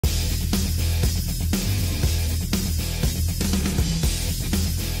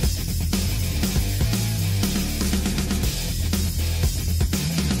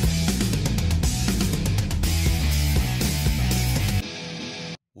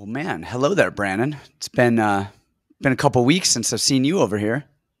Well, man, hello there, Brandon. It's been a couple weeks since I've seen you over here.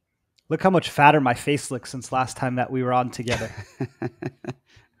 Look how much fatter my face looks since last time that we were on together.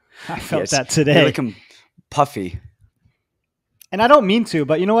 I felt that today. You're looking puffy. And I don't mean to,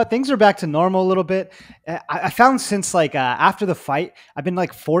 but you know what? Things are back to normal a little bit. I found since after the fight, I've been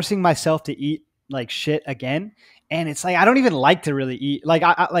like forcing myself to eat like shit again. And it's like, I don't even like to really eat. Like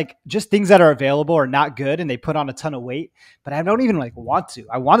I like just things that are available are not good and they put on a ton of weight, but I don't even like want to.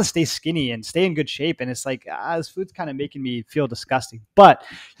 I want to stay skinny and stay in good shape. And it's like, this food's kind of making me feel disgusting. But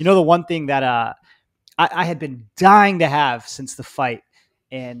you know, the one thing that I had been dying to have since the fight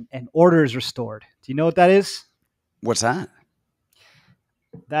and order is restored. Do you know what that is? What's that?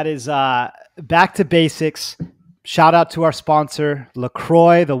 That is back to basics. Shout out to our sponsor,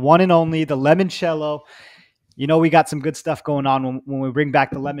 LaCroix, the one and only, the limoncello. You know, we got some good stuff going on when we bring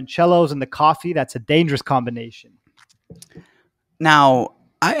back the limoncellos and the coffee. That's a dangerous combination. Now,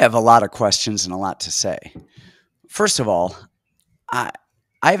 I have a lot of questions and a lot to say. First of all, I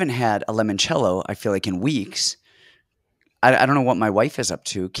haven't had a limoncello, I feel like, in weeks. I don't know what my wife is up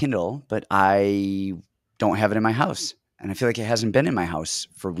to, Kindle, but I don't have it in my house. And I feel like it hasn't been in my house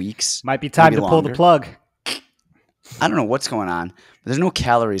for weeks. Might be time to pull the plug. I don't know what's going on, but there's no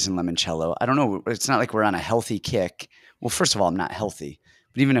calories in limoncello. I don't know. It's not like we're on a healthy kick. Well, first of all, I'm not healthy.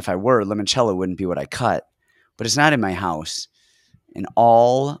 But even if I were, limoncello wouldn't be what I cut. But it's not in my house. And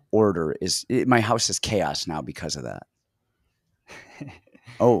all order is – my house is chaos now because of that.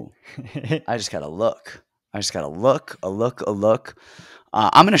 Oh, I just got to look. I just got to look, a look.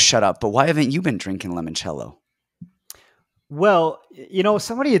 I'm going to shut up, but why haven't you been drinking limoncello? Well, you know,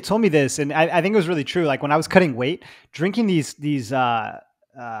 somebody had told me this, and I think it was really true. Like when I was cutting weight, drinking these like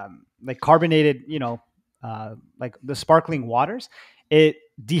carbonated, you know, like the sparkling waters, it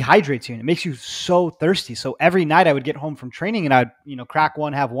dehydrates you and it makes you so thirsty. So every night I would get home from training and I'd, you know, crack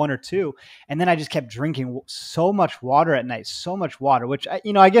one, have one or two, and then I just kept drinking so much water at night, so much water, which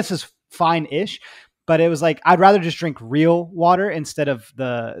you know, I guess is fine-ish, but it was like I'd rather just drink real water instead of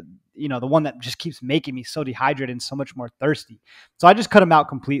the one that just keeps making me so dehydrated and so much more thirsty. So I just cut them out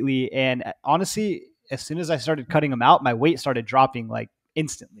completely. And honestly, as soon as I started cutting them out, my weight started dropping like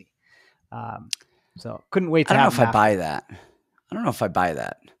instantly. So couldn't wait to I don't know have if I buy that. I don't know if I buy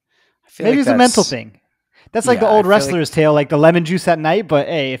that. I feel maybe like it's a mental thing. That's like the old wrestler's tale, like the lemon juice at night. But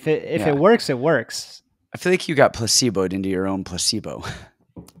hey, if it works, it works. I feel like you got placeboed into your own placebo.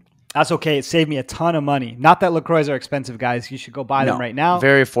 That's okay. It saved me a ton of money. Not that LaCroix are expensive, guys. You should go buy them right now.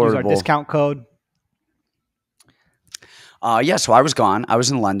 Very affordable. Use our discount code. Yeah, so I was gone. I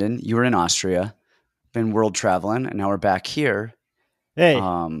was in London. You were in Austria. Been world traveling, and now we're back here. Hey,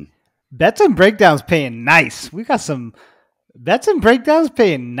 bets and breakdowns paying nice. We got some bets and breakdowns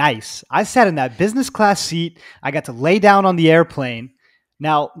paying nice. I sat in that business class seat. I got to lay down on the airplane.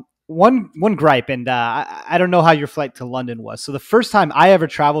 Now, one gripe, and I don't know how your flight to London was. So the first time I ever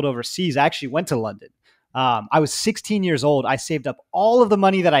traveled overseas, I actually went to London. I was 16 years old. I saved up all of the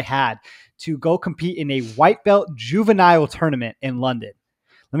money that I had to go compete in a white belt juvenile tournament in London.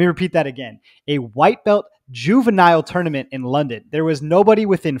 Let me repeat that again. A white belt juvenile tournament in London. There was nobody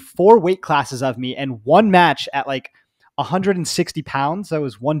within 4 weight classes of me and one match at like 160 pounds. I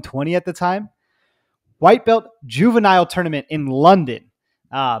was 120 at the time. White belt juvenile tournament in London.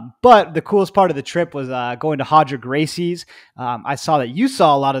 But the coolest part of the trip was going to Hodger Gracie's. I saw that you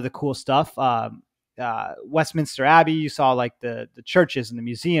saw a lot of the cool stuff. Westminster Abbey, you saw like the churches and the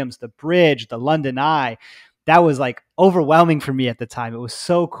museums, the bridge, the London Eye. That was like overwhelming for me at the time. It was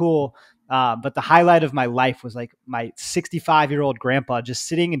so cool. But the highlight of my life was like my 65-year-old grandpa just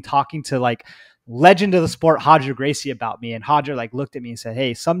sitting and talking to like legend of the sport, Hodger Gracie, about me. And Hodger like looked at me and said,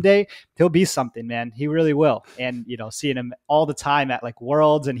 hey, someday he'll be something, man. He really will. And, you know, seeing him all the time at like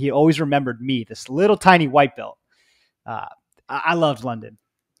Worlds, and he always remembered me, this little tiny white belt. I loved London,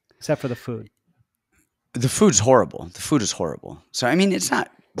 except for the food. The food's horrible. The food is horrible. So, I mean, it's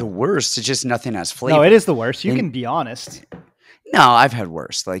not the worst. It's just nothing has flavor. No, it is the worst. You can be honest. No, I've had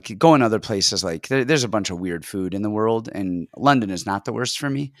worse. Like going other places, like there's a bunch of weird food in the world, and London is not the worst for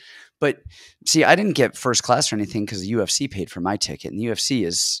me. But see, I didn't get first class or anything because the UFC paid for my ticket, and the UFC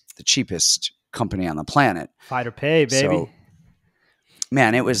is the cheapest company on the planet. Fighter pay, baby. So,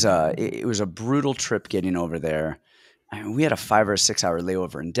 man, it was a brutal trip getting over there. I mean, we had a 5 or 6 hour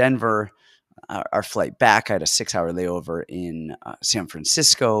layover in Denver. Our flight back, I had a 6-hour layover in San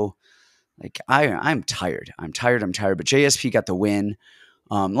Francisco. Like I'm tired. I'm tired. But JSP got the win.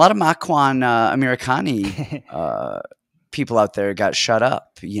 A lot of Makwan Americani people out there got shut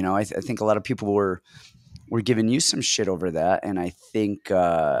up. You know, I think a lot of people were giving you some shit over that, and I think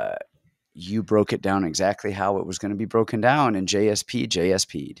you broke it down exactly how it was going to be broken down, and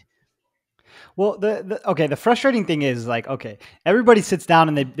JSP'd. Well, the frustrating thing is like, okay, everybody sits down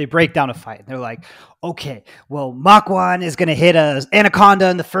and they break down a fight. They're like, okay, well, Makwan is going to hit a anaconda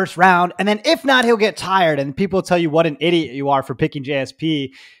in the first round. And then if not, he'll get tired. And people tell you what an idiot you are for picking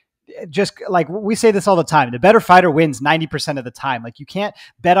JSP. Just like we say this all the time, the better fighter wins 90% of the time. Like you can't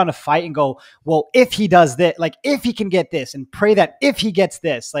bet on a fight and go, well, if he does this, like if he can get this and pray that if he gets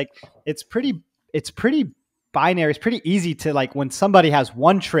this, like it's pretty binary. It's pretty easy to like when somebody has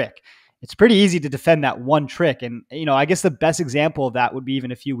one trick, it's pretty easy to defend that one trick. And, I guess the best example of that would be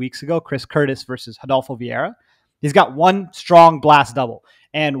even a few weeks ago, Chris Curtis versus Rodolfo Vieira. He's got one strong blast double.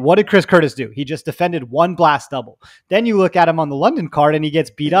 And what did Chris Curtis do? He just defended one blast double. Then you look at him on the London card and he gets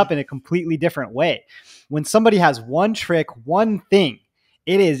beat up in a completely different way. When somebody has one trick, one thing,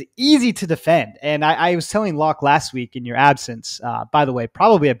 it is easy to defend. And I was telling Locke last week in your absence, by the way,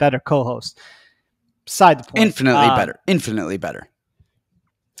 probably a better co-host. Beside the point. Infinitely better.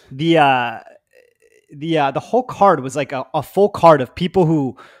 The whole card was like a full card of people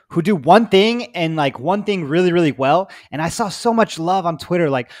who do one thing and like one thing really, really well. And I saw so much love on Twitter,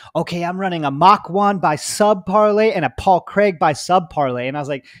 like, okay, I'm running a Makwan by sub parlay and a Paul Craig by sub parlay. And I was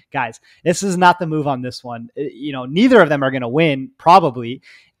like, guys, this is not the move on this one. Neither of them are going to win probably.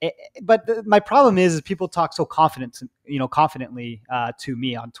 But my problem is people talk so confidently to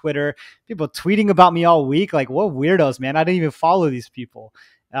me on Twitter, people tweeting about me all week. Like, what weirdos, man. I didn't even follow these people.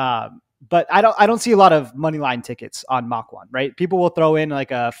 But I don't see a lot of money line tickets on Makwan, right? People will throw in like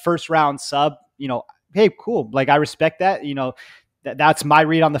a first round sub, hey, cool. Like I respect that, that's my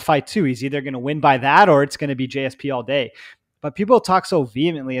read on the fight too. He's either going to win by that or it's going to be JSP all day. But people talk so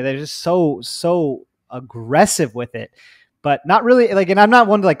vehemently. They're just so aggressive with it, but not really like, and I'm not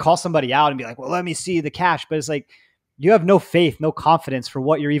one to like call somebody out and be like, well, let me see the cash. But it's like, you have no faith, no confidence for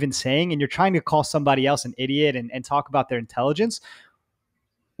what you're even saying. And you're trying to call somebody else an idiot and talk about their intelligence.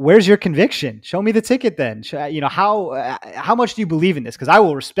 Where's your conviction? Show me the ticket then. How much do you believe in this? Because I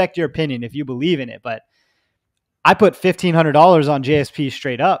will respect your opinion if you believe in it. But I put $1,500 on JSP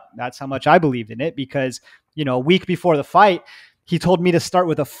straight up. That's how much I believed in it because, a week before the fight, he told me to start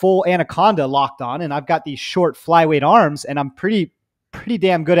with a full anaconda locked on. And I've got these short flyweight arms and I'm pretty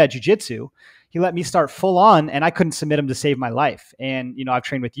damn good at jiu-jitsu. He let me start full on and I couldn't submit him to save my life. And, I've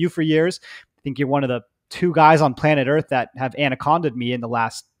trained with you for years. I think you're one of the 2 guys on planet Earth that have anacondaed me in the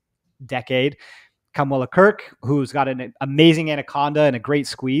last decade. Kamwela Kirk, who's got an amazing anaconda and a great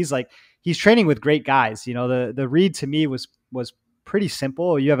squeeze. Like he's training with great guys. The read to me was pretty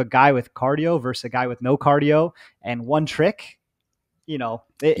simple. You have a guy with cardio versus a guy with no cardio and one trick.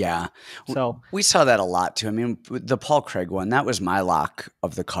 Yeah. So we saw that a lot too. I mean, the Paul Craig one, that was my lock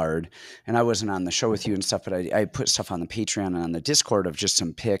of the card. And I wasn't on the show with you and stuff, but I put stuff on the Patreon and on the Discord of just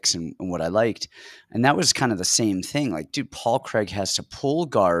some picks and what I liked. And that was kind of the same thing. Like, dude, Paul Craig has to pull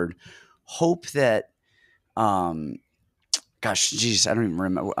guard, hope that, I don't even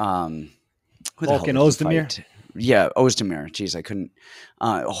remember. Who the Volkan Ozdemir? Yeah, Ozdemir. Jeez, I couldn't.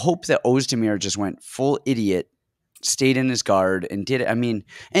 Hope that Ozdemir just went full idiot, stayed in his guard and did it. I mean,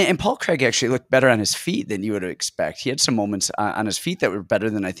 and Paul Craig actually looked better on his feet than you would expect. He had some moments on his feet that were better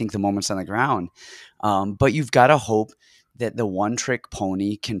than I think the moments on the ground. But you've got to hope that the one trick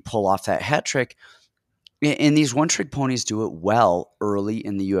pony can pull off that hat trick. And these one trick ponies do it well early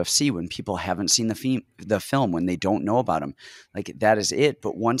in the UFC when people haven't seen the film, when they don't know about them. Like that is it.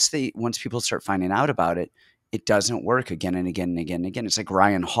 But once people start finding out about it, it doesn't work again and again and again and again. It's like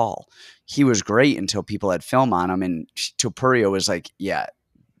Ryan Hall. He was great until people had film on him, and Topuria was like, yeah,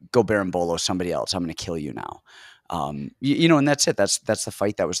 go Berimbolo, somebody else. I'm going to kill you now. And that's it. That's the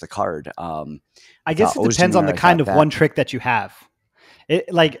fight. That was the card. I guess it depends on the kind of one trick that you have.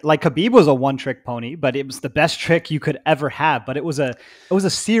 It, like Khabib was a one trick pony, but it was the best trick you could ever have. But it was a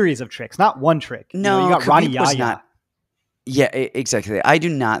series of tricks, not one trick. No, you got Khabib Ronnie was Yahya. not. Yeah, exactly. I do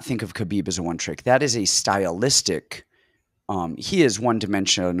not think of Khabib as a one trick. That is a stylistic. He is one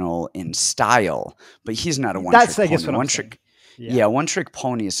dimensional in style, but he's not a one trick pony. I guess what one trick. Yeah, one trick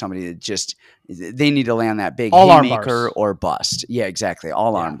pony is somebody that just they need to land that big all haymaker or bust. Yeah, exactly.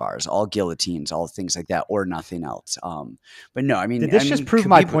 All arm bars, all guillotines, all things like that, or nothing else. But no, I mean, did this just prove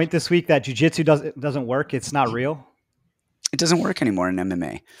my point this week that jiu-jitsu doesn't work? It's not real. It doesn't work anymore in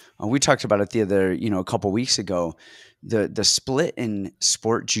MMA. We talked about it the other, a couple weeks ago. The split in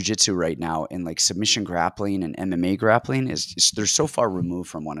sport jiu-jitsu right now in like submission grappling and MMA grappling they're so far removed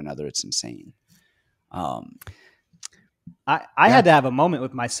from one another. It's insane. I had to have a moment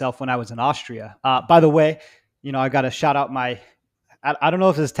with myself when I was in Austria. By the way, I got to shout out my I don't know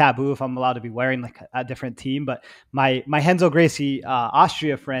if it's taboo if I'm allowed to be wearing like a different team, but my Renzo Gracie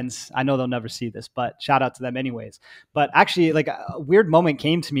Austria friends, I know they'll never see this, but shout out to them anyways. But actually, like a weird moment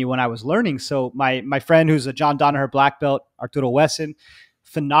came to me when I was learning. So my friend who's a John Danaher black belt, Arturo Wesson,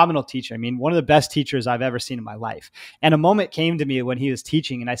 phenomenal teacher. I mean, one of the best teachers I've ever seen in my life. And a moment came to me when he was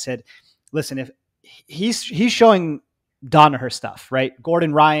teaching, and I said, listen, if he's showing Danaher stuff, right?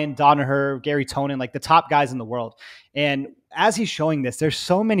 Gordon Ryan, Danaher, Gary Tonin, like the top guys in the world. And as he's showing this, there's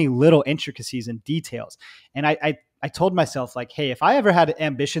so many little intricacies and details. And I told myself, like, hey, if I ever had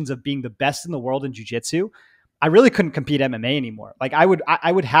ambitions of being the best in the world in jiu-jitsu, I really couldn't compete MMA anymore. Like I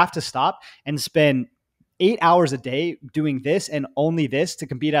would have to stop and spend 8 hours a day doing this and only this to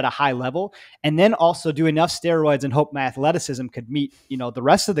compete at a high level, and then also do enough steroids and hope my athleticism could meet, the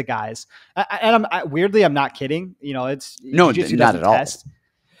rest of the guys. And weirdly, I'm not kidding. It's no, not at all.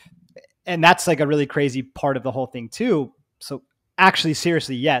 And that's like a really crazy part of the whole thing too. So actually,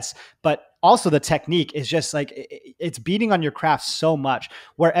 seriously, yes. But also the technique is just like, it's beating on your craft so much,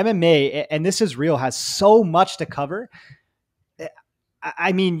 where MMA, and this is real, has so much to cover.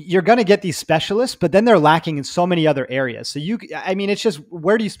 I mean, you're going to get these specialists, but then they're lacking in so many other areas. So it's just,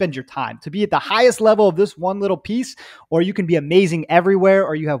 where do you spend your time to be at the highest level of this one little piece, or you can be amazing everywhere,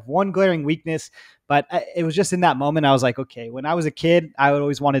 or you have one glaring weakness. But it was just in that moment, I was like, okay, when I was a kid, I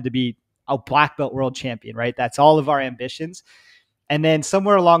always wanted to be a black belt world champion, right? That's all of our ambitions. And then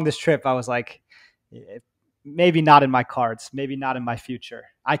somewhere along this trip, I was like, maybe not in my cards, maybe not in my future.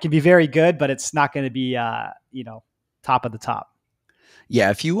 I can be very good, but it's not going to be, top of the top. Yeah,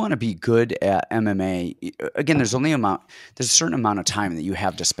 if you want to be good at MMA, again, there's a certain amount of time that you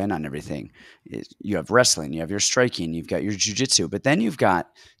have to spend on everything. You have wrestling, you have your striking, you've got your jiu-jitsu, but then you've got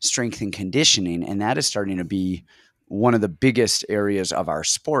strength and conditioning, and that is starting to be one of the biggest areas of our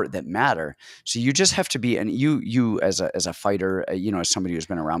sport that matter. So you just have to be, and you as a fighter, as somebody who's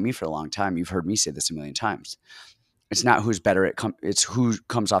been around me for a long time, you've heard me say this a million times. It's not who's better it's who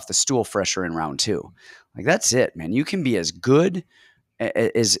comes off the stool fresher in round 2. Like, that's it, man. You can be as good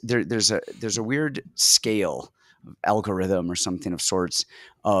as there's a weird scale algorithm or something of sorts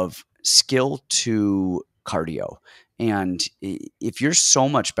of skill to cardio. And if you're so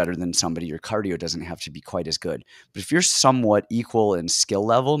much better than somebody, your cardio doesn't have to be quite as good. But if you're somewhat equal in skill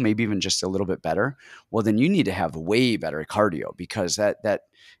level, maybe even just a little bit better, well, then you need to have way better cardio, because that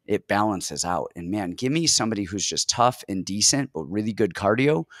it balances out. And man, give me somebody who's just tough and decent, but really good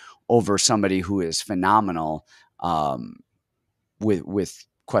cardio over somebody who is phenomenal with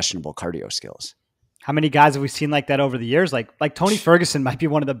questionable cardio skills. How many guys have we seen like that over the years? Like Tony Ferguson might be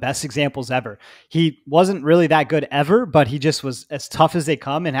one of the best examples ever. He wasn't really that good ever, but he just was as tough as they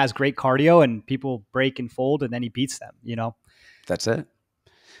come and has great cardio, and people break and fold, and then he beats them, That's it.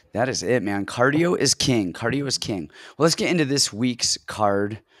 That is it, man. Cardio is king. Cardio is king. Well, let's get into this week's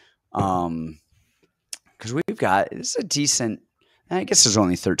card. Because it's a decent, I guess there's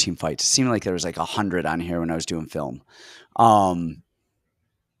only 13 fights. It seemed like there was like 100 on here when I was doing film.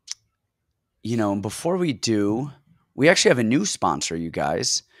 Before we do, we actually have a new sponsor, you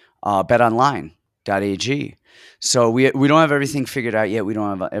guys, betonline.ag. So we don't have everything figured out yet. We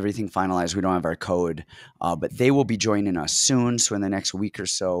don't have everything finalized. We don't have our code, but they will be joining us soon. So in the next week or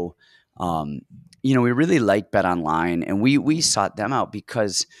so, we really like BetOnline, and we sought them out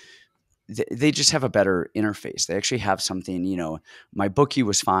because they just have a better interface. They actually have something, my bookie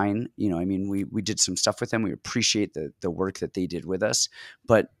was fine. We did some stuff with them. We appreciate the work that they did with us,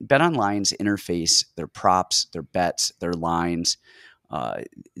 but BetOnline's interface, their props, their bets, their lines,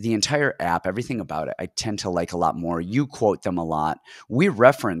 the entire app, everything about it, I tend to like a lot more. You quote them a lot. We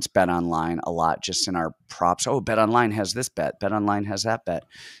reference BetOnline a lot just in our props. Oh, BetOnline has this bet. BetOnline has that bet.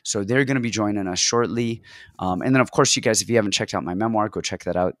 So they're going to be joining us shortly. And then, of course, you guys, if you haven't checked out my memoir, go check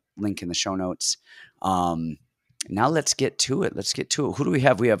that out. Link in the show notes. Now let's get to it. Who do we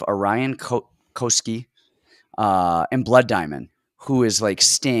have? We have Orion Cosce and Blood Diamond, who is like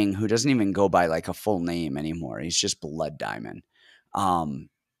Sting, who doesn't even go by like a full name anymore. He's just Blood Diamond.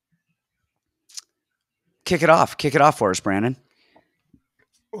 Kick it off for us, Brandon.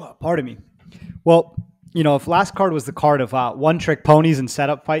 Pardon me. Well, if last card was the card of one-trick ponies and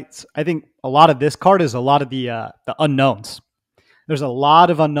setup fights, I think a lot of this card is a lot of the unknowns. There's a lot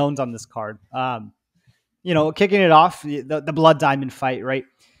of unknowns on this card. Kicking it off, the Blood Diamond fight, right?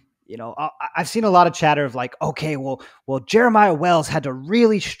 I've seen a lot of chatter of like, okay, well, Jeremiah Wells had to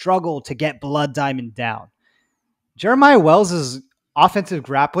really struggle to get Blood Diamond down. Jeremiah Wells' offensive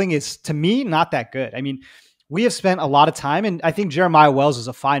grappling is, to me, not that good. I mean, we have spent a lot of time, and I think Jeremiah Wells is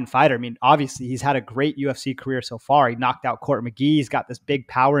a fine fighter. I mean, obviously, he's had a great UFC career so far. He knocked out Court McGee. He's got this big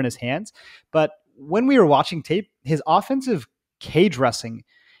power in his hands. But when we were watching tape, his offensive cage wrestling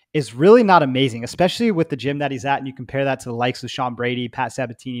is really not amazing, especially with the gym that he's at. And you compare that to the likes of Sean Brady, Pat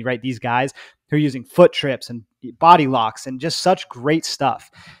Sabatini, right? These guys who are using foot trips and body locks and just such great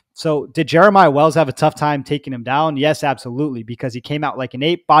stuff. So did Jeremiah Wells have a tough time taking him down? Yes, absolutely, because he came out like an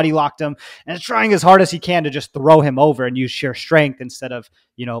ape, body locked him, and is trying as hard as he can to just throw him over and use sheer strength instead of,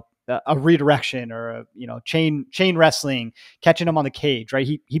 a redirection or chain wrestling, catching him on the cage, right?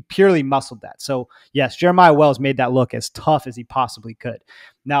 He purely muscled that. So yes, Jeremiah Wells made that look as tough as he possibly could.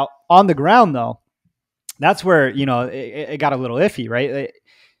 Now on the ground though, that's where, it got a little iffy, right?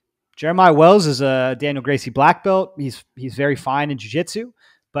 Jeremiah Wells is a Daniel Gracie black belt. He's very fine in jiu-jitsu,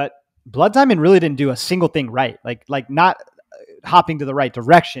 but Blood Diamond really didn't do a single thing right. Like not hopping to the right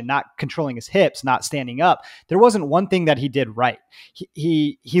direction, not controlling his hips, not standing up. There wasn't one thing that he did right.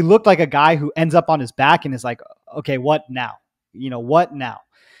 He looked like a guy who ends up on his back and is like, okay, what now? What now?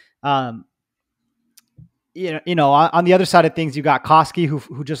 On the other side of things, you got Cosce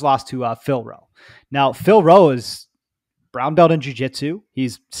who just lost to Phil Rowe. Now, Phil Rowe is brown belt in jiu-jitsu.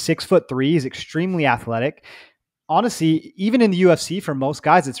 He's 6'3". He's extremely athletic. Honestly, even in the UFC, for most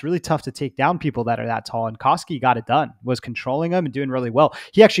guys, it's really tough to take down people that are that tall. And Cosce got it done, was controlling them and doing really well.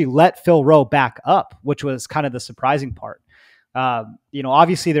 He actually let Phil Rowe back up, which was kind of the surprising part.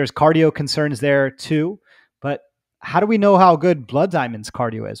 Obviously there's cardio concerns there too, but how do we know how good Blood Diamond's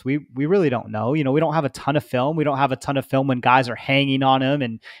cardio is? We really don't know. We don't have a ton of film. We don't have a ton of film when guys are hanging on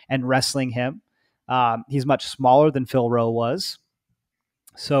him and wrestling him. He's much smaller than Phil Rowe was.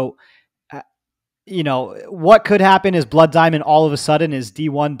 So, what could happen is Blood Diamond all of a sudden is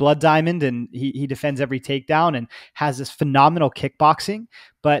D1 Blood Diamond and he defends every takedown and has this phenomenal kickboxing.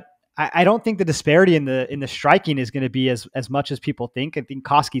 But I don't think the disparity in the striking is going to be as much as people think. I think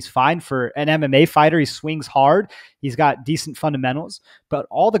Cosce's fine for an MMA fighter. He swings hard. He's got decent fundamentals, but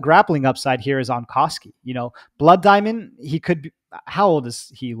all the grappling upside here is on Cosce. Blood Diamond, he could be, how old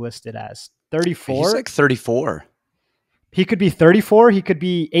is he listed as? 34? He's like 34. He could be 34. He could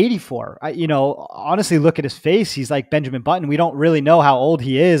be 84. Honestly, look at his face. He's like Benjamin Button. We don't really know how old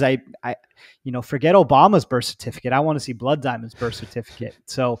he is. Forget Obama's birth certificate. I want to see Blood Diamond's birth certificate.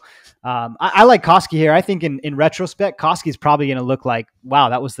 So I like Cosce here. I think in retrospect, Cosce is probably going to look like, wow,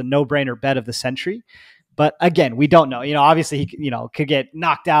 that was the no-brainer bet of the century. But again, we don't know. Obviously he could get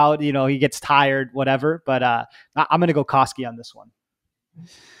knocked out. He gets tired, whatever. But I'm going to go Cosce on this one.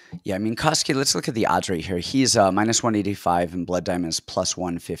 Yeah, I mean, Cosce, let's look at the odds right here. He's minus 185 and Blood Diamond is plus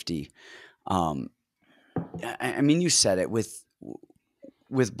 150. I mean, you said it with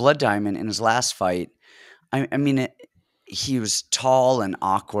Blood Diamond in his last fight. He was tall and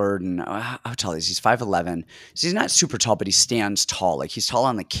awkward, and how tall is he? He's 5'11". So he's not super tall, but he stands tall. Like he's tall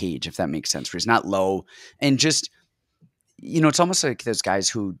on the cage, if that makes sense, where he's not low. And just, it's almost like those guys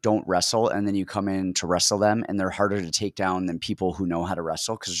who don't wrestle and then you come in to wrestle them and they're harder to take down than people who know how to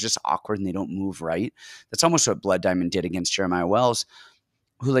wrestle because it's just awkward and they don't move right. That's almost what Blood Diamond did against Jeremiah Wells,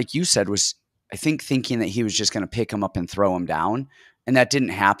 who, like you said, was, I think, thinking that he was just going to pick him up and throw him down. And that didn't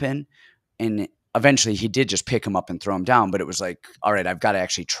happen. And eventually he did just pick him up and throw him down. But it was like, all right, I've got to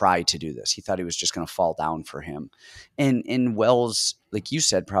actually try to do this. He thought he was just going to fall down for him. And Wells, like you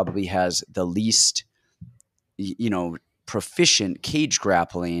said, probably has the least, proficient cage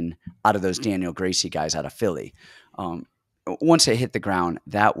grappling out of those Daniel Gracie guys out of Philly. Once it hit the ground,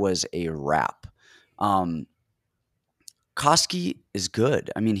 that was a wrap. Cosce is good.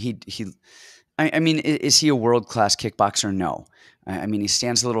 I mean, is he a world-class kickboxer? No. I mean, he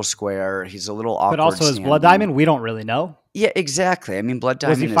stands a little square. He's a little awkward. But also his Blood Diamond, we don't really know. Yeah, exactly. I mean, Blood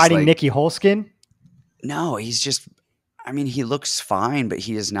Diamond was he fighting Nicky Holskin? No, he's just, he looks fine, but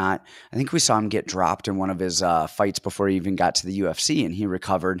he is not. I think we saw him get dropped in one of his fights before he even got to the UFC, and he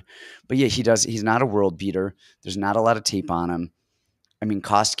recovered. But yeah, he's not a world beater. There's not a lot of tape on him. I mean,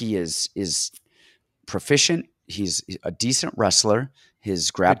 Cosce is proficient. He's a decent wrestler. His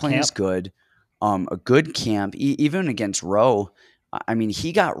grappling is good. A good camp. Even against Rowe,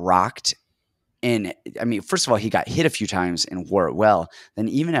 he got rocked. And first of all, he got hit a few times and wore it well. Then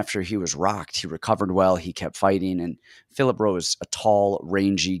even after he was rocked, he recovered well. He kept fighting. And Philip Rowe is a tall,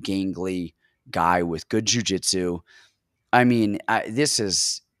 rangy, gangly guy with good jiu-jitsu. This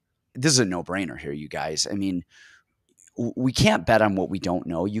is a no-brainer here, you guys. We can't bet on what we don't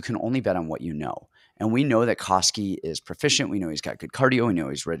know. You can only bet on what you know. And we know that Cosce is proficient. We know he's got good cardio. We know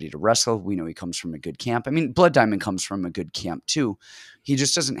he's ready to wrestle. We know he comes from a good camp. Blood Diamond comes from a good camp too. He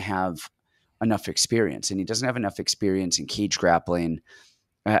just doesn't have enough experience, and he doesn't have enough experience in cage grappling.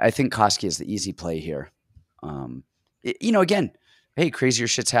 I think Cosce is the easy play here. Again, hey, crazier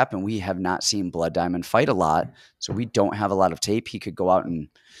shits happen. We have not seen Blood Diamond fight a lot, so we don't have a lot of tape. He could go out and,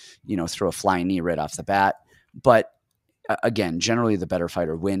 throw a flying knee right off the bat. But again, generally the better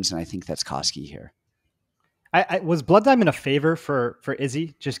fighter wins, and I think that's Cosce here. Was Blood Diamond a favor for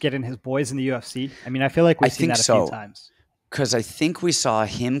Izzy just getting his boys in the UFC? I mean, I feel like we've seen that a few times. Because I think we saw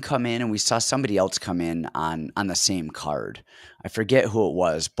him come in and we saw somebody else come in on the same card. I forget who it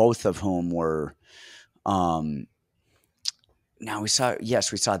was, both of whom were now we saw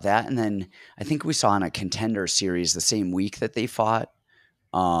that, and then I think we saw in a Contender series the same week that they fought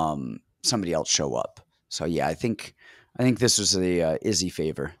somebody else show up. So yeah, I think this was the Izzy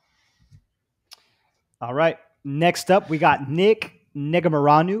favor. All right. Next up, we got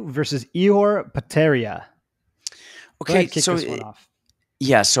Negumereanu versus Ihor Potieria. Okay, so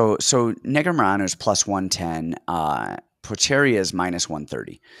yeah, so Negumereanu is plus 110. Potieria is minus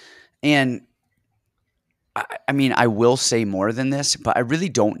 130, and I mean, I will say more than this, but I really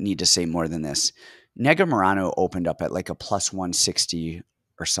don't need to say more than this. Negumereanu opened up at like a plus 160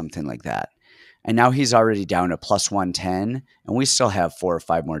 or something like that, and now he's already down to plus 110, and we still have 4 or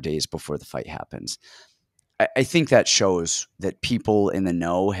 5 more days before the fight happens. I think that shows that people in the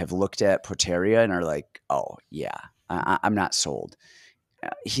know have looked at Potieria and are like, oh, yeah, I'm not sold.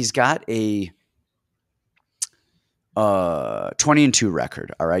 He's got a 20-2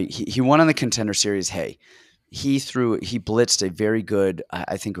 record, all right? He won on the Contender Series. Hey, he blitzed a very good,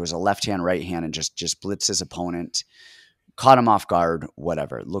 I think it was a left hand, right hand, and just blitzed his opponent, caught him off guard,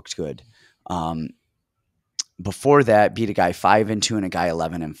 whatever. Looked good. Before that, beat a guy 5-2 and a guy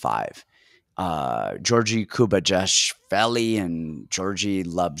 11-5. Georgi Kubajashvili and Georgi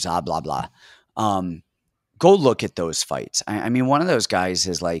Lubza, blah, blah. Go look at those fights. I mean, one of those guys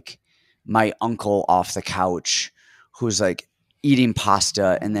is like my uncle off the couch who's like eating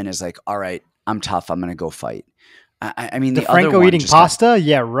pasta and then is like, all right, I'm tough. I'm going to go fight. I mean, the Franco other one eating pasta?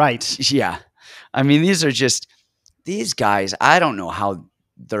 Yeah, right. Yeah. I mean, these guys, I don't know how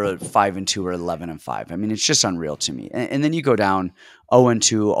they're 5-2 or 11-5. I mean, it's just unreal to me. And then you go down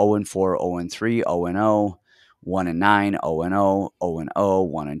 0-2, 0-4, 0-3, 0-0, 1-9, 0-0, 0-0,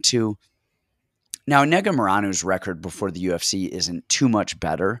 1-2. Now, Negumereanu's record before the UFC isn't too much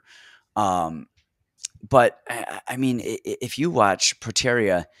better. But I mean, if you watch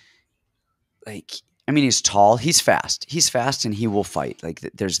Potieria, like, I mean, he's tall, he's fast, and he will fight. Like,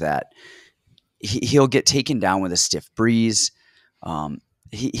 there's that. He'll get taken down with a stiff breeze.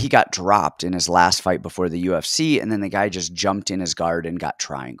 He got dropped in his last fight before the UFC, and then the guy just jumped in his guard and got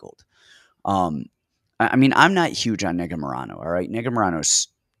triangled. I mean, I'm not huge on Negumereanu, all right? Negumereanu's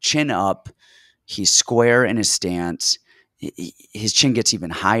chin up. He's square in his stance. His chin gets even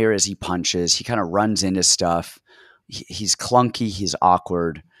higher as he punches. He kind of runs into stuff. He's clunky. He's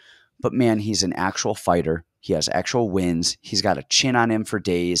awkward. But, man, he's an actual fighter. He has actual wins. He's got a chin on him for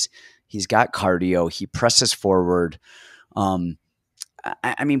days. He's got cardio. He presses forward.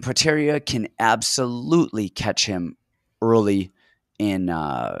 I mean, Potieria can absolutely catch him early in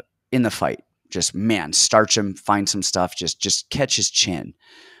the fight. Just, man, starch him, find some stuff, just catch his chin.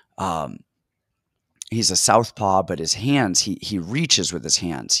 He's a southpaw, but his hands, he reaches with his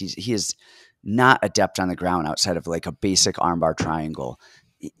hands. He is not adept on the ground outside of like a basic armbar triangle.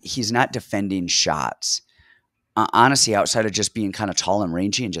 He's not defending shots. Honestly, outside of just being kind of tall and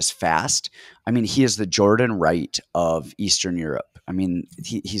rangy and just fast, I mean, he is the Jordan Wright of Eastern Europe. I mean,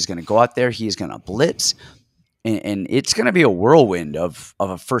 he's going to go out there, he's going to blitz, and it's going to be a whirlwind of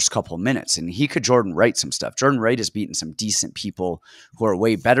a first couple of minutes. And he could Jordan Wright some stuff. Jordan Wright has beaten some decent people who are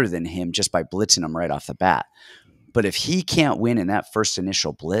way better than him just by blitzing them right off the bat. But if he can't win in that first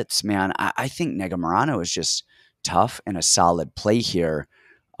initial blitz, man, I think Negumereanu is just tough and a solid play here.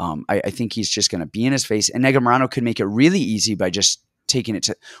 I think he's just going to be in his face. And Negumereanu could make it really easy by just taking it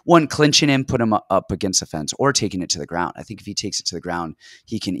to one, clinching him, put him up against the fence, or taking it to the ground. I think if he takes it to the ground,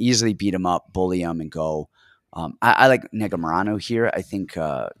 he can easily beat him up, bully him, and go. I like Negumereanu here. I think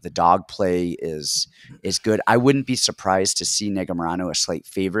the dog play is good. I wouldn't be surprised to see Negumereanu a slight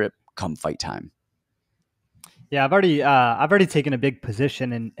favorite come fight time. Yeah, I've already taken a big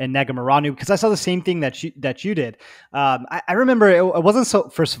position in Negumereanu because I saw the same thing that you did. I remember it wasn't so.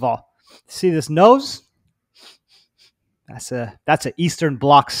 First of all, see this nose? That's a Eastern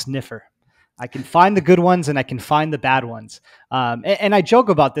Bloc sniffer. I can find the good ones and I can find the bad ones. And I joke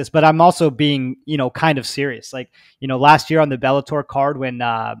about this, but I'm also being, kind of serious. Like, last year on the Bellator card when,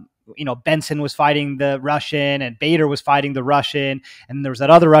 Benson was fighting the Russian and Bader was fighting the Russian, and there was that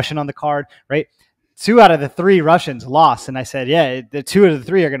other Russian on the card, right? 2 out of the 3 Russians lost. And I said, yeah, the 2 out of the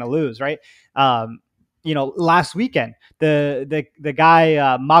 3 are going to lose, right? Last weekend, the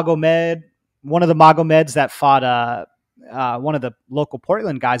guy, Magomed, one of the Magomeds that fought, one of the local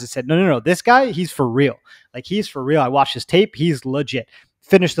Portland guys that said, no, this guy, he's for real. Like, he's for real. I watched his tape. He's legit.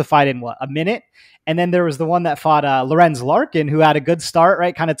 Finished the fight in a minute. And then there was the one that fought Lorenz Larkin, who had a good start,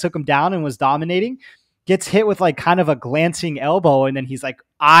 right? Kind of took him down and was dominating. Gets hit with like kind of a glancing elbow, and then he's like,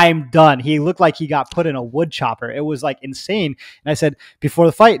 I'm done. He looked like he got put in a wood chopper. It was like insane. And I said before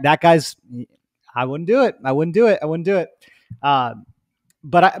the fight, that guy's, I wouldn't do it. I wouldn't do it.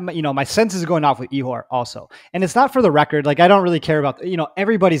 But my senses are going off with Ihor also. And it's not for the record. Like, I don't really care about,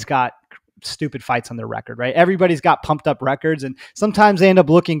 everybody's got stupid fights on their record, right? Everybody's got pumped up records, and sometimes they end up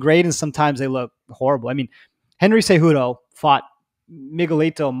looking great and sometimes they look horrible. I mean, Henry Cejudo fought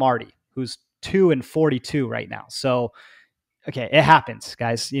Miguelito Marti, who's 2-42 right now. So, okay, it happens,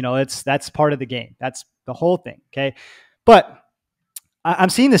 guys. That's part of the game. That's the whole thing. Okay. But I'm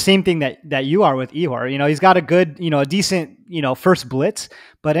seeing the same thing that you are with Ihor. He's got a good, a decent, first blitz,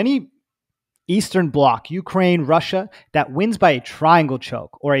 but any Eastern Bloc, Ukraine, Russia, that wins by a triangle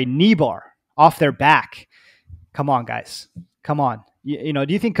choke or a knee bar off their back. Come on, guys. Come on. Do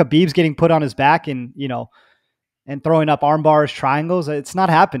you think Khabib's getting put on his back and throwing up arm bars, triangles? It's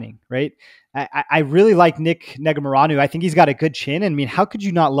not happening, right? I really like Negumereanu. I think he's got a good chin. And I mean, how could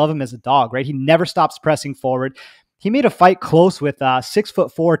you not love him as a dog, right? He never stops pressing forward. He made a fight close with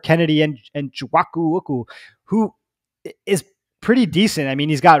 6'4" Kennedy and Njoku, who is pretty decent. I mean,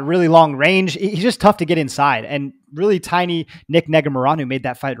 he's got really long range. He's just tough to get inside. And really tiny Negumereanu made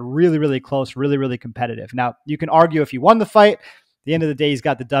that fight really, really close, really, really competitive. Now, you can argue if he won the fight. At the end of the day, he's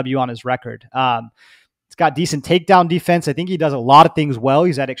got the W on his record. He's got decent takedown defense. I think he does a lot of things well.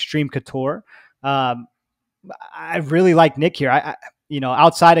 He's at Extreme Couture. I really like Nick here.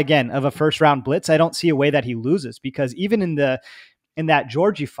 Outside again of a first round blitz, I don't see a way that he loses, because even in that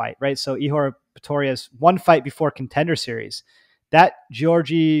Georgie fight, right? So Ihor Potier's one fight before Contender Series, that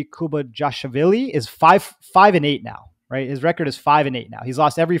Georgie Kubajashvili is 5-8 now, right? His record is 5-8 now. He's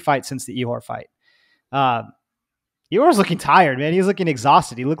lost every fight since the Ihor fight. Ihor's looking tired, man. He's looking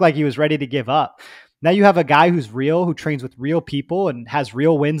exhausted. He looked like he was ready to give up. Now you have a guy who's real, who trains with real people and has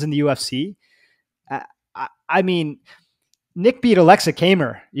real wins in the UFC. I mean, Nick beat Alexa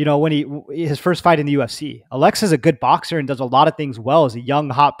Kamer, when his first fight in the UFC. Alexa's a good boxer and does a lot of things well as a young,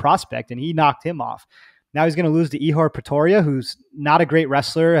 hot prospect, and he knocked him off. Now he's going to lose to Ihor Potieria, who's not a great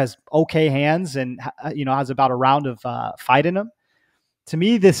wrestler, has okay hands, and has about a round of fight in him. To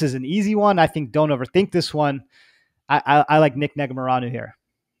me, this is an easy one. I think don't overthink this one. I like Nick Negumereanu here.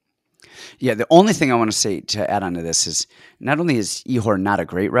 Yeah, the only thing I want to say to add on to this is not only is Ihor not a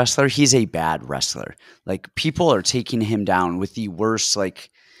great wrestler, he's a bad wrestler. Like, people are taking him down with the worst, every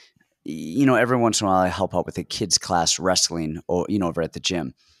once in a while I help out with a kids class wrestling, over at the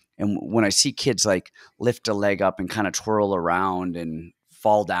gym. And when I see kids lift a leg up and kind of twirl around and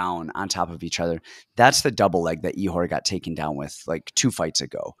fall down on top of each other, that's the double leg that Ihor got taken down with 2 fights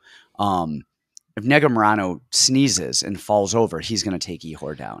ago. If Negumereanu sneezes and falls over, he's going to take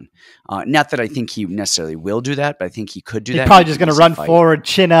Ihor down. Not that I think he necessarily will do that, but I think he could do that. He's probably just going to run forward,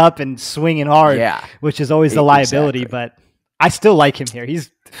 chin up, and swinging hard, which is always the liability. Exactly. But I still like him here. He's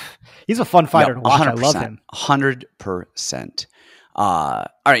a fun fighter to watch. I love him. 100%. All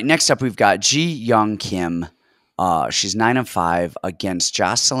right, next up we've got Ji Young Kim. She's 9-5 against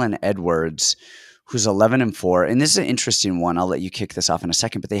Joselyne Edwards, who's 11-4. And this is an interesting one. I'll let you kick this off in a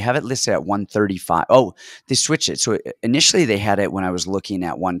second, but they have it listed at 135. Oh, they switched it. So initially they had it when I was looking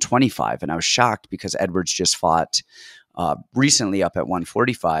at 125, and I was shocked because Edwards just fought recently up at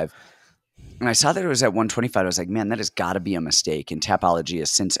 145. And I saw that it was at 125. I was like, man, that has got to be a mistake. And Tapology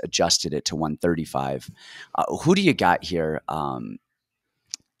has since adjusted it to 135. Who do you got here on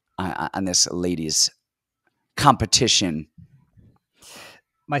this ladies competition?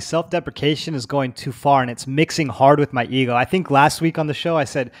 My self-deprecation is going too far, and it's mixing hard with my ego. I think last week on the show I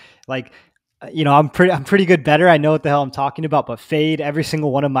said, I'm pretty good better. I know what the hell I'm talking about, but fade every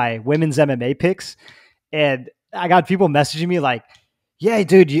single one of my women's MMA picks. And I got people messaging me like, yeah,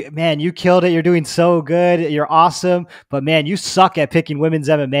 dude, you killed it. You're doing so good. You're awesome. But man, you suck at picking women's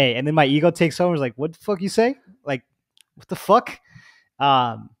MMA. And then my ego takes over. I was like, what the fuck you say? Like, what the fuck?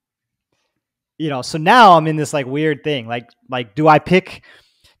 So now I'm in this weird thing. Like, do I pick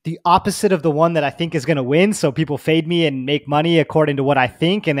the opposite of the one that I think is going to win, so people fade me and make money according to what I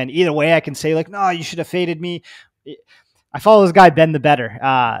think? And then either way I can say no, you should have faded me. I follow this guy, Ben the Better,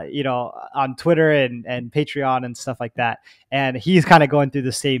 on Twitter and Patreon and stuff like that. And he's kind of going through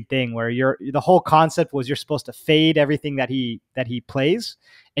the same thing where the whole concept was you're supposed to fade everything that he plays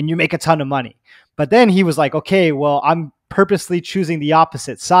and you make a ton of money. But then he was like, okay, well, I'm purposely choosing the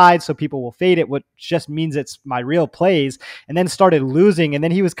opposite side so people will fade it, which just means it's my real plays, and then started losing. And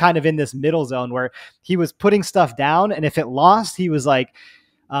then he was kind of in this middle zone where he was putting stuff down, and if it lost, he was like,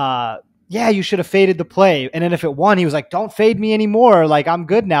 yeah, you should have faded the play. And then if it won, he was like, don't fade me anymore. Like, I'm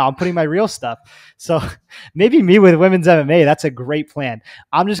good now. I'm putting my real stuff. So maybe me with women's MMA, that's a great plan.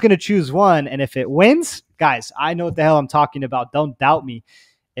 I'm just going to choose one. And if it wins, guys, I know what the hell I'm talking about. Don't doubt me.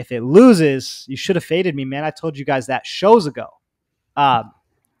 If it loses, you should have faded me, man. I told you guys that shows ago.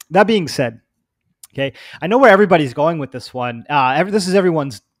 That being said, okay, I know where everybody's going with this one. This is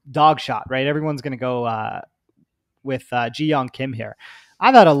everyone's dog shot, right? Everyone's going to go with Jeon Kim here.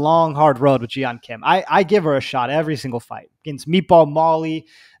 I've had a long, hard road with Jeon Kim. I give her a shot every single fight against Meatball Molly,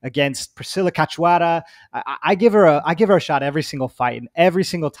 against Priscilla Cachoeira. I give her a shot every single fight, and every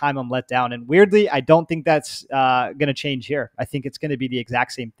single time I'm let down. And weirdly, I don't think that's going to change here. I think it's going to be the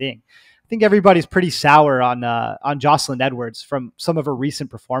exact same thing. I think everybody's pretty sour on Joselyne Edwards from some of her recent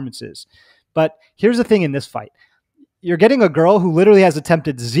performances. But here's the thing in this fight. You're getting a girl who literally has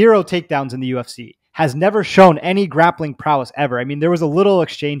attempted 0 takedowns in the UFC, has never shown any grappling prowess ever. I mean, there was a little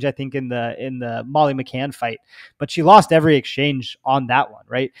exchange, I think, in the Molly McCann fight, but she lost every exchange on that one,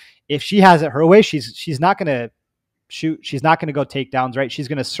 right? If she has it her way, she's not going to shoot. She's not going to go takedowns, right? She's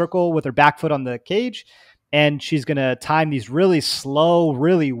going to circle with her back foot on the cage, and she's going to time these really slow,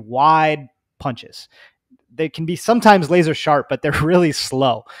 really wide punches. They can be sometimes laser sharp, but they're really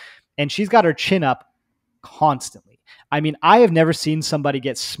slow. And she's got her chin up constantly. I mean, I have never seen somebody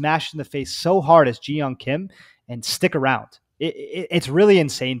get smashed in the face so hard as Jeon Kim and stick around. It's really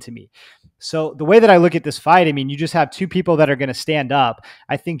insane to me. So the way that I look at this fight, I mean, you just have two people that are going to stand up.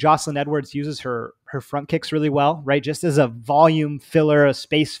 I think Joselyne Edwards uses her front kicks really well, right? Just as a volume filler, a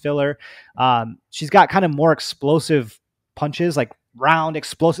space filler. She's got kind of more explosive punches, like round,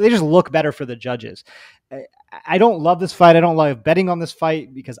 explosive. They just look better for the judges. I don't love this fight. I don't love betting on this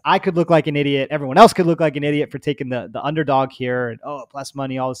fight because I could look like an idiot. Everyone else could look like an idiot for taking the underdog here and, plus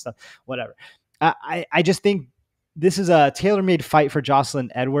money, all this stuff, whatever. I just think this is a tailor-made fight for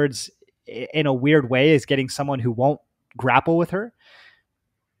Joselyne Edwards in a weird way, is getting someone who won't grapple with her.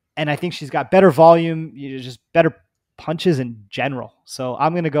 And I think she's got better volume, just better punches in general. So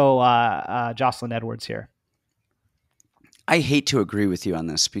I'm going to go Joselyne Edwards here. I hate to agree with you on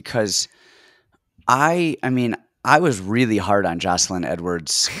this because I was really hard on Joselyne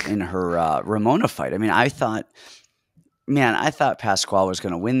Edwards in her Ramona fight. I mean, I thought Pascual was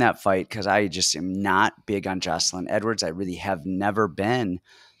going to win that fight because I just am not big on Joselyne Edwards. I really have never been.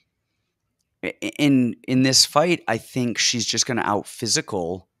 In this fight, I think she's just going to out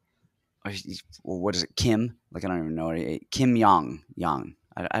physical. What is it, Kim? Like, I don't even know. Kim Young.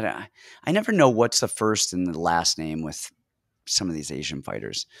 I never know what's the first and the last name with some of these Asian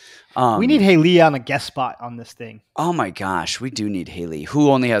fighters. We need Haley on a guest spot on this thing. Oh my gosh, we do need Haley, who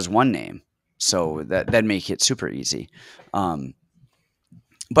only has one name, so that'd make it super easy. But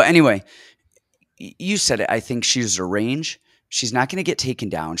anyway, you said it. I think she's a range. She's not going to get taken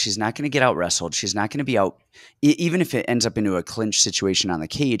down. She's not going to get out wrestled. She's not going to be out. Even if it ends up into a clinch situation on the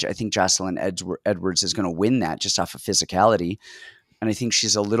cage, I think Joselyne Edwards is going to win that just off of physicality. And I think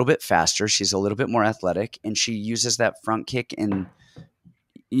she's a little bit faster. She's a little bit more athletic, and she uses that front kick and,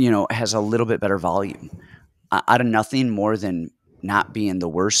 has a little bit better volume. Out of nothing more than not being the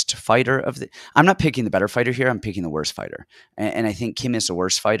worst fighter I'm not picking the better fighter here. I'm picking the worst fighter. And I think Kim is the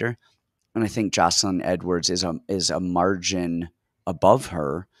worst fighter. And I think Joselyne Edwards is a margin above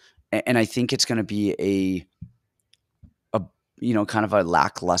her. And I think it's going to be a kind of a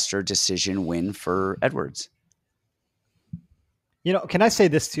lackluster decision win for Edwards. Can I say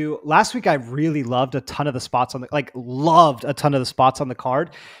this too? Last week, I really loved a ton of the spots on the card.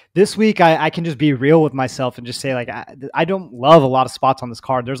 This week, I can just be real with myself and just say, like, I don't love a lot of spots on this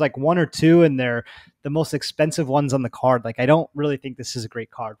card. There's like one or two, and they're the most expensive ones on the card. Like, I don't really think this is a great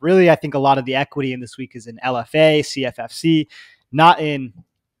card. Really, I think a lot of the equity in this week is in LFA, CFFC, not in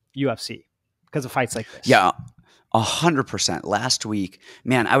UFC because of fights like this. Yeah. 100%. Last week,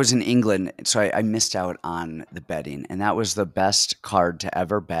 man, I was in England, so I missed out on the betting, and that was the best card to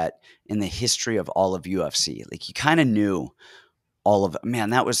ever bet in the history of all of UFC. Like, you kind of knew all of it. Man,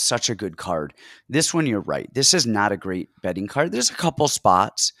 that was such a good card. This one, you're right. This is not a great betting card. There's a couple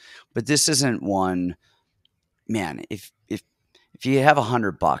spots, but this isn't one. Man, if you have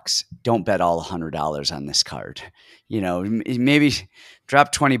 $100, don't bet all $100 on this card. Maybe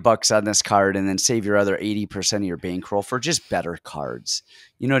drop $20 on this card and then save your other 80% of your bankroll for just better cards.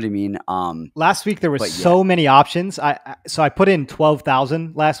 You know what I mean? Last week there was so many options. So I put in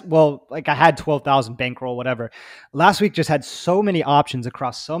 12,000 I had 12,000 bankroll, whatever. Last week just had so many options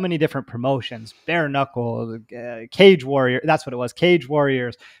across so many different promotions: bare knuckle, Cage Warrior. That's what it was. Cage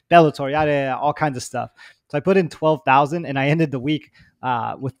Warriors, Bellator, yada, all kinds of stuff. So I put in 12,000 and I ended the week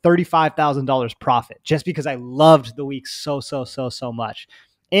with $35,000 profit just because I loved the week so much.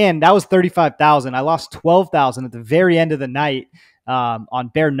 And that was 35,000. I lost 12,000 at the very end of the night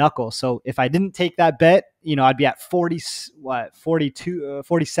on bare knuckle. So if I didn't take that bet, I'd be at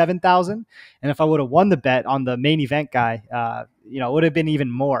 47,000. And if I would have won the bet on the main event guy, it would have been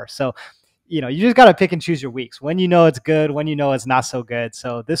even more. So, you just got to pick and choose your weeks when it's good, when it's not so good.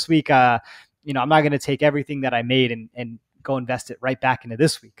 So this week, I'm not going to take everything that I made and go invest it right back into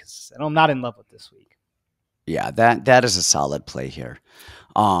this week because I'm not in love with this week. Yeah, that is a solid play here.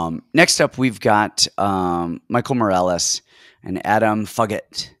 Next up, we've got Michael Morales and Adam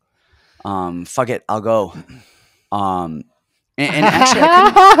Fugitt. Fugitt, I'll go. And actually,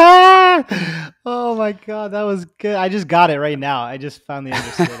 oh my God, that was good. I just got it right now. I just finally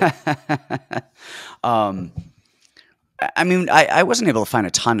understood it. I mean, I wasn't able to find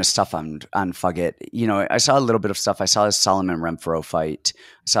a ton of stuff on Fugitt. I saw a little bit of stuff. I saw his Solomon Renfro fight. I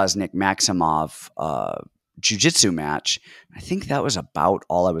saw his Nick Maximov jiu-jitsu match. I think that was about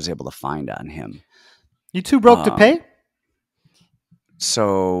all I was able to find on him. You too broke to pay?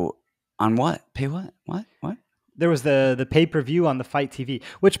 So on what? Pay what? What? There was the pay-per-view on the Fight TV,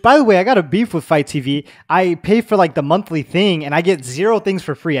 which, by the way, I got a beef with Fight TV. I pay for like the monthly thing and I get 0 things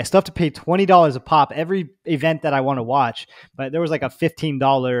for free. I still have to pay $20 a pop every event that I want to watch. But there was like a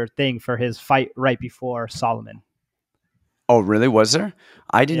 $15 thing for his fight right before Solomon. Oh, really? Was there?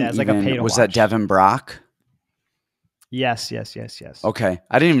 I didn't it's like a pay to was watch. That Devin Brock? Yes. Okay.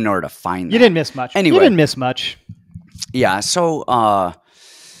 I didn't even know where to find that. You didn't miss much. Anyway. You didn't miss much. Yeah. So,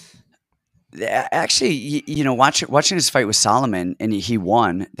 actually, watching his fight with Solomon and he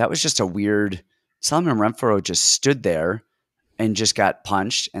won, that was just a weird. Solomon Renfro just stood there and just got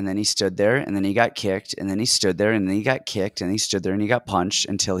punched, and then he stood there, and then he got kicked, and then he stood there, and then he got kicked, and he stood there, and he got punched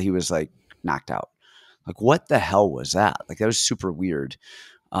until he was like knocked out. Like, what the hell was that? Like, that was super weird.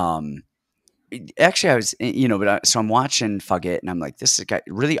 Actually, I was, so I'm watching Fugitt, and I'm like, this is a guy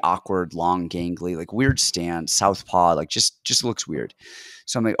really awkward, long, gangly, like weird stance, southpaw, like just looks weird.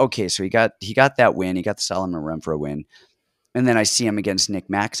 So I'm like, okay, so he got that win, he got the Solomon Renfro win, and then I see him against Nick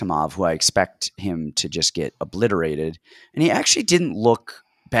Maximov, who I expect him to just get obliterated, and he actually didn't look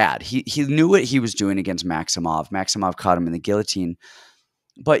bad. He knew what he was doing against Maximov. Maximov caught him in the guillotine,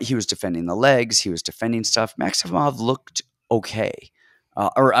 but he was defending the legs, he was defending stuff. Maximov looked okay.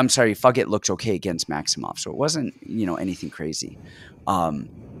 Fugitt looked okay against Maximov, so it wasn't, anything crazy. On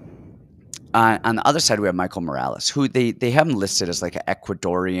the other side, we have Michael Morales, who they have him listed as like an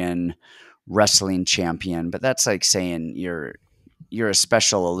Ecuadorian wrestling champion, but that's like saying you're a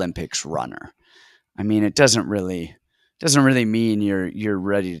Special Olympics runner. I mean, it doesn't really mean you're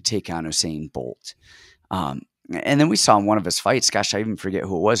ready to take on Usain Bolt. And then we saw in one of his fights, gosh, I even forget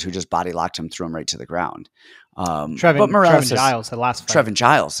who it was, who just body locked him, threw him right to the ground. Trevin Giles, the last fight. Trevin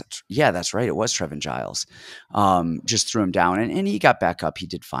Giles. Yeah, that's right. It was Trevin Giles. Just threw him down and he got back up. He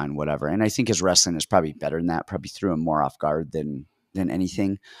did fine, whatever. And I think his wrestling is probably better than that. Probably threw him more off guard than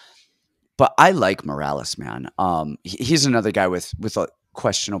anything. But I like Morales, man. He's another guy with a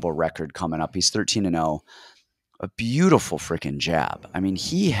questionable record coming up. He's 13-0. A beautiful freaking jab. I mean,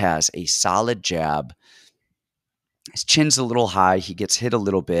 he has a solid jab. His chin's a little high. He gets hit a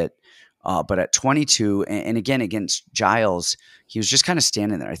little bit. But at 22, and again, against Giles, he was just kind of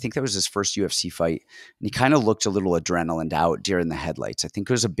standing there. I think that was his first UFC fight. And he kind of looked a little adrenaline out during the headlights. I think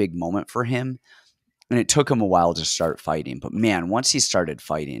it was a big moment for him. And it took him a while to start fighting. But man, once he started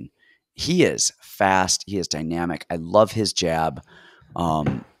fighting, he is fast. He is dynamic. I love his jab.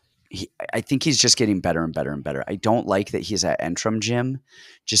 I think he's just getting better and better and better. I don't like that he's at Entrum Gym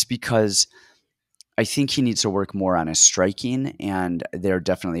just because I think he needs to work more on his striking, and they're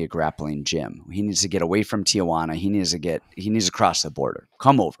definitely a grappling gym. He needs to get away from Tijuana. He needs to cross the border.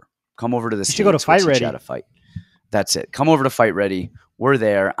 Come over to the States. You should go to Fight Ready. To fight. That's it. Come over to Fight Ready. We're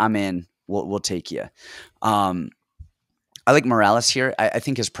there. I'm in. We'll take you. I like Morales here. I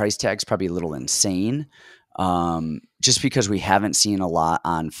think his price tag's probably a little insane, just because we haven't seen a lot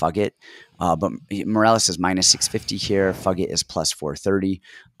on Fugitt. But Morales is minus 650 here. Fugitt is plus 430.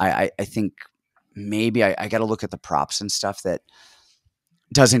 I think maybe I got to look at the props and stuff that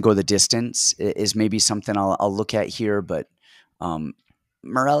doesn't go the distance is maybe something I'll look at here. But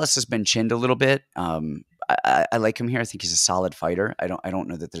Morales has been chinned a little bit. I like him here. I think he's a solid fighter. I don't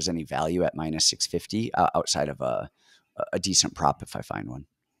know that there's any value at minus 650 outside of a decent prop if I find one.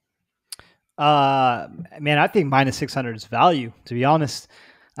 Man, I think minus 600 is value, to be honest.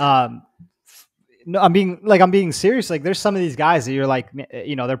 No, I'm being serious. Like, there's some of these guys that you're like,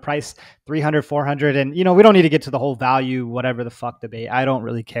 they're priced 300, 400, and we don't need to get to the whole value, whatever the fuck debate. I don't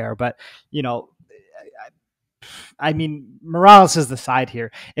really care, but I mean, Morales is the side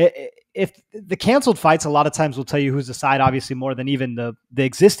here. if the canceled fights, a lot of times will tell you who's the side, obviously more than even the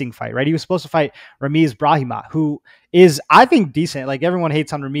existing fight, right? He was supposed to fight Ramiz Brahima, who is, I think, decent. Like, everyone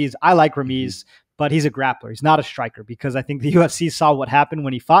hates on Ramiz. I like Ramiz, but he's a grappler. He's not a striker, because I think the UFC saw what happened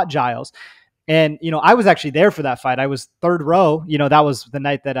when he fought Giles. And, I was actually there for that fight. I was third row. That was the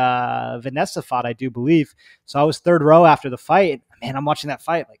night that Vanessa fought, I do believe. So I was third row after the fight. Man, I'm watching that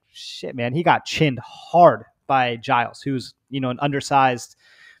fight. Like, shit, man, he got chinned hard by Giles, who's, an undersized,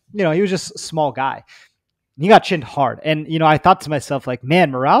 he was just a small guy. He got chinned hard. And, I thought to myself, like,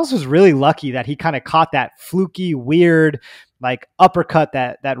 man, Morales was really lucky that he kind of caught that fluky, weird, like, uppercut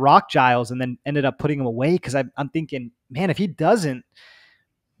that rocked Giles and then ended up putting him away. Because I'm thinking, man, if he doesn't,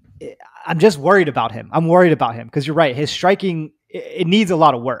 I'm just worried about him. I'm worried about him because you're right. His striking, it needs a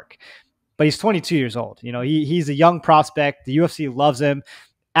lot of work. But he's 22 years old. He's a young prospect. The UFC loves him,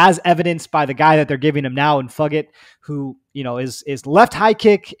 as evidenced by the guy that they're giving him now in Fugitt, who, is left high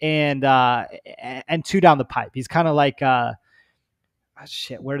kick and 2 down the pipe. He's kind of like, where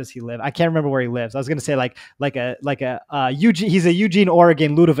does he live? I can't remember where he lives. I was going to say like a Eugene, he's a Eugene,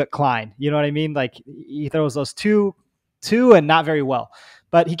 Oregon, Ludovic Klein. You know what I mean? Like, he throws those two and not very well.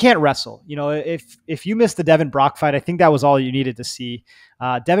 But he can't wrestle. If you missed the Devin Brock fight, I think that was all you needed to see.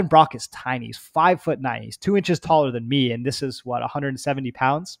 Devin Brock is tiny. He's 5'9". He's 2 inches taller than me, and this is 170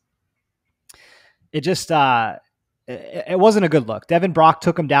 pounds. It just it wasn't a good look. Devin Brock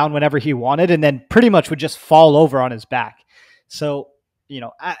took him down whenever he wanted, and then pretty much would just fall over on his back. So,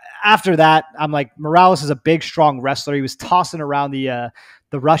 after that, I'm like, Morales is a big, strong wrestler. He was tossing around the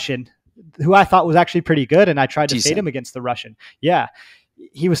Russian, who I thought was actually pretty good, and I tried to fade him against the Russian. Yeah.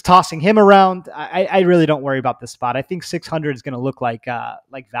 He was tossing him around. I really don't worry about this spot. I think 600 is going to look like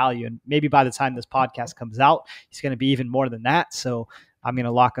value. And maybe by the time this podcast comes out, he's going to be even more than that. So I'm going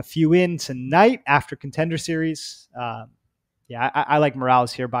to lock a few in tonight after Contender Series. I like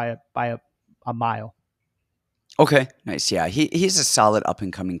Morales here by a mile. Okay, nice. Yeah, he's a solid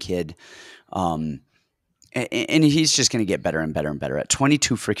up-and-coming kid. And he's just going to get better and better and better. At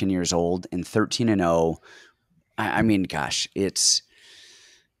 22 freaking years old and 13-0, I mean, gosh, it's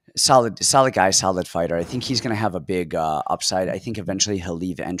solid guy, solid fighter. I think he's going to have a big upside. I think eventually he'll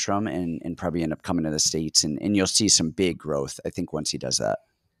leave Entrum and probably end up coming to the States, and you'll see some big growth, I think, once he does that.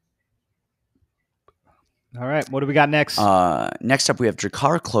 All right, what do we got next? Next up, we have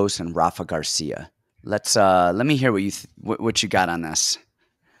Drakkar, Klose, and Rafa Garcia. Let me hear what you got on this.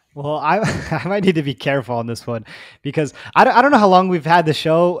 Well, I might need to be careful on this one because I don't know how long we've had the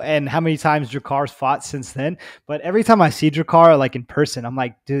show and how many times Drakkar's fought since then. But every time I see Drakkar, like, in person, I'm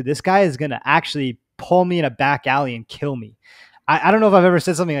like, dude, this guy is going to actually pull me in a back alley and kill me. I don't know if I've ever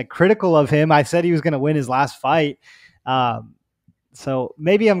said something like critical of him. I said he was going to win his last fight. So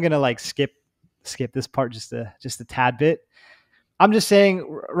maybe I'm going to like skip this part just a tad bit. I'm just saying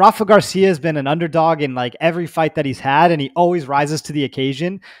Rafa Garcia has been an underdog in like every fight that he's had, and he always rises to the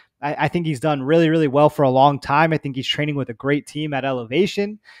occasion. I think he's done really, really well for a long time. I think he's training with a great team at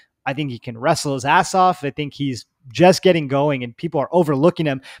Elevation. I think he can wrestle his ass off. I think he's just getting going, and people are overlooking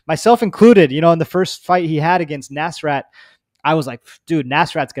him, myself included. In the first fight he had against Nasrat, I was like, dude,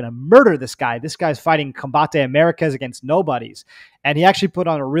 Nasrat's going to murder this guy. This guy's fighting Combate Americas against nobodies. And he actually put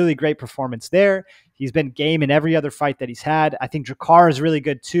on a really great performance there. He's been game in every other fight that he's had. I think Drakkar is really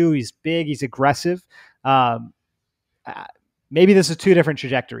good too. He's big. He's aggressive. Maybe this is two different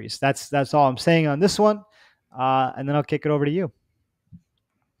trajectories. That's all I'm saying on this one. And then I'll kick it over to you.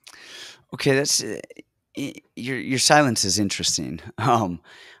 Okay, that's your silence is interesting.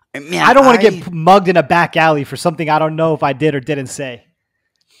 Man, I don't want to get mugged in a back alley for something I don't know if I did or didn't say.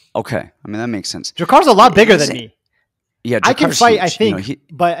 Okay, I mean that makes sense. Drakkar's a lot bigger than me. Yeah, I can fight, huge. I think,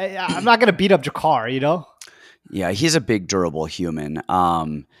 but I'm not going to beat up Drakkar, Yeah, he's a big, durable human.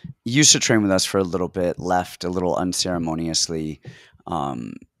 Used to train with us for a little bit, left a little unceremoniously.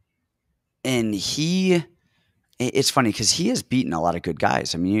 And it's funny because he has beaten a lot of good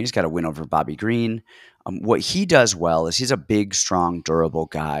guys. I mean, he's got a win over Bobby Green. What he does well is he's a big, strong, durable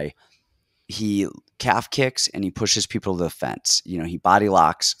guy. He calf kicks and he pushes people to the fence. He body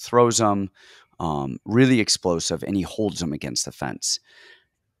locks, throws them, really explosive, and he holds them against the fence.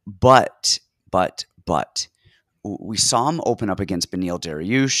 But we saw him open up against Beneil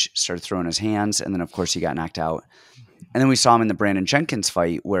Dariush, started throwing his hands, and then, of course, he got knocked out. And then we saw him in the Brandon Jenkins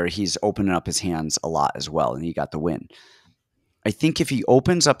fight where he's opening up his hands a lot as well, and he got the win. I think if he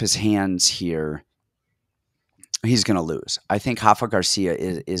opens up his hands here, he's going to lose. I think Rafa Garcia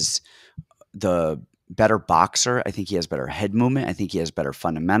is the better boxer. I think he has better head movement. I think he has better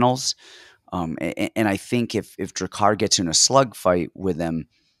fundamentals. And I think if Drakkar gets in a slug fight with him,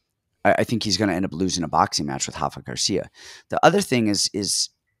 I think he's going to end up losing a boxing match with Rafa Garcia. The other thing is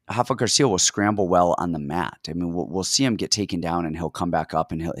Rafa Garcia will scramble well on the mat. I mean, we'll see him get taken down and he'll come back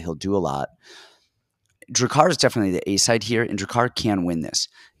up and he'll do a lot. Drakkar is definitely the A side here, and Drakkar can win this.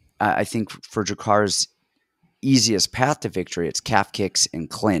 I think for Drakkar's easiest path to victory, it's calf kicks and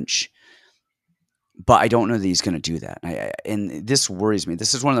clinch. But I don't know that he's going to do that. And this worries me.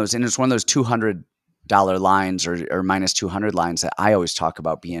 This is one of those, and it's one of those $200 lines or minus 200 lines that I always talk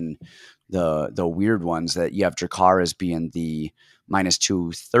about being the weird ones, that you have Drakkar as being the minus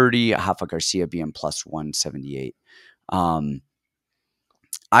 230, Rafa Garcia being plus 178.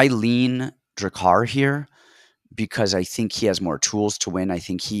 I lean Drakkar here because I think he has more tools to win. I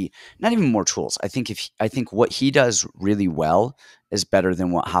think not even more tools. I think what he does really well is better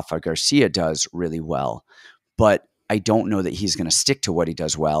than what Rafa Garcia does really well. But I don't know that he's going to stick to what he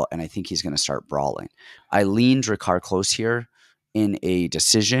does well, and I think he's going to start brawling. I lean Drakkar close here in a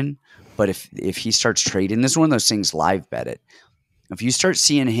decision, but if he starts trading, this is one of those things, live bet it. If you start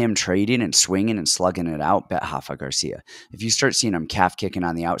seeing him trading and swinging and slugging it out, bet Rafa Garcia. If you start seeing him calf kicking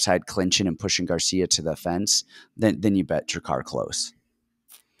on the outside, clinching and pushing Garcia to the fence, then you bet Drakkar close.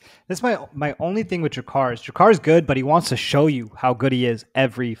 That's my only thing with Drakkar is Drakkar is good, but he wants to show you how good he is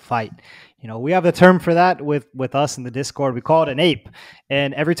every fight. You know, we have a term for that with us in the Discord. We call it an ape.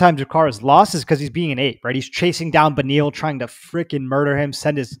 And every time Drakkar is lost is because he's being an ape, right? He's chasing down Beneil, trying to freaking murder him,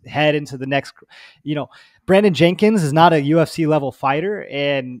 send his head into the next, Brandon Jenkins is not a UFC level fighter.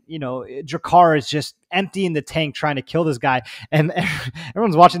 And, Drakkar is just emptying the tank trying to kill this guy. And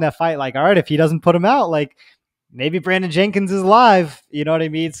everyone's watching that fight like, all right, if he doesn't put him out, like, maybe Brandon Jenkins is live. You know what I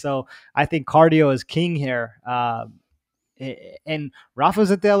mean? So I think cardio is king here. And Rafa's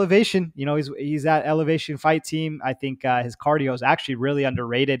at the elevation. He's at elevation fight team. I think his cardio is actually really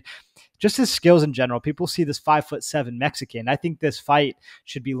underrated. Just his skills in general. People see this 5'7" Mexican. I think this fight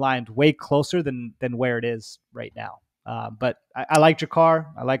should be lined way closer than where it is right now. But I like Drakkar.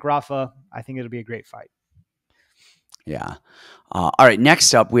 I like Rafa. I think it'll be a great fight. Yeah. All right.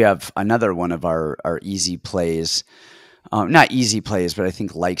 Next up, we have another one of our easy plays. Not easy plays, but I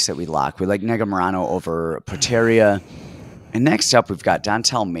think likes that we lock. We like Negumereanu over Potieria. And next up, we've got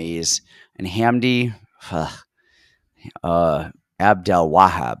Dontel Mays and Hamdy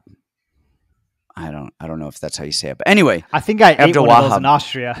Abdelwahab. I don't know if that's how you say it, but anyway, I think I ate one of those in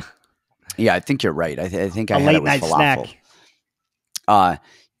Austria. Yeah, I think you're right. I think I a had it with late night falafel. Snack.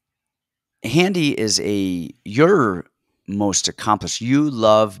 Hamdy is your most accomplished. You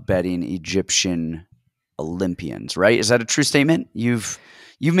love betting Egyptian Olympians, right? Is that a true statement? You've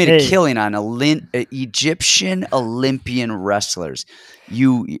made a killing on Egyptian Olympian wrestlers.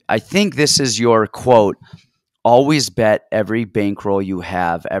 I think this is your quote. Always bet every bankroll you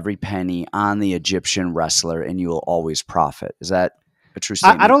have, every penny on the Egyptian wrestler, and you will always profit. Is that a true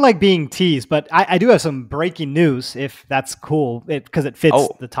statement? I don't like being teased, but I do have some breaking news, if that's cool, because it fits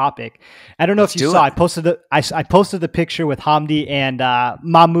the topic. I don't know if you saw. I posted the picture with Hamdy and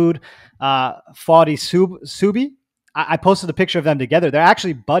Mahmoud Fadi Subi. I posted a picture of them together. They're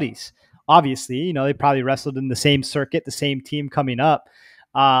actually buddies. Obviously, they probably wrestled in the same circuit, the same team coming up.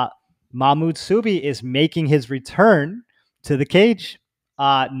 Mahmoud Subi is making his return to the cage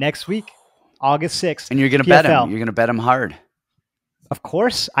next week, August 6th. And you're going to bet him. You're going to bet him hard. Of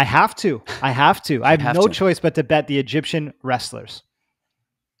course, I have to. I have no choice but to bet the Egyptian wrestlers.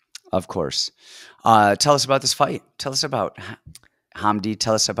 Of course. Tell us about this fight. Tell us about Hamdy.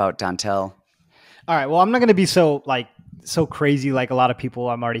 Tell us about Dontel. All right. Well, I'm not going to be so crazy like a lot of people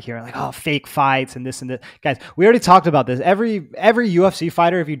I'm already hearing, like, oh, fake fights and this and that. Guys, we already talked about this. Every UFC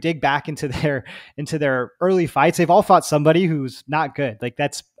fighter, if you dig back into their early fights, they've all fought somebody who's not good. Like,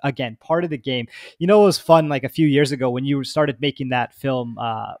 that's, again, part of the game. It was fun like a few years ago when you started making that film,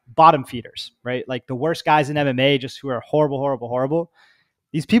 Bottom Feeders, right? Like the worst guys in MMA, just who are horrible, horrible, horrible.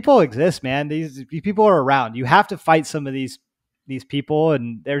 These people exist, man. These people are around. You have to fight some of these people,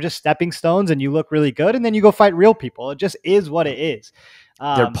 and they're just stepping stones, and you look really good, and then you go fight real people. It just is what it is.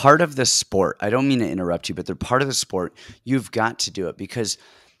 They're part of the sport. I don't mean to interrupt you, but they're part of the sport. You've got to do it because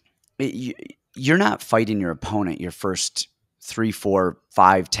you're not fighting your opponent your first 3, 4,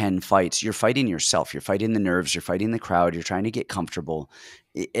 5, 10 fights. You're fighting yourself. You're fighting the nerves. You're fighting the crowd. You're trying to get comfortable.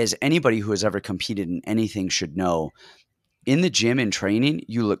 As anybody who has ever competed in anything should know, in the gym and training,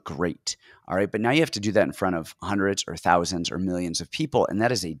 you look great. All right. But now you have to do that in front of hundreds or thousands or millions of people. And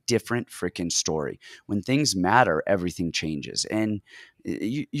that is a different freaking story. When things matter, everything changes. And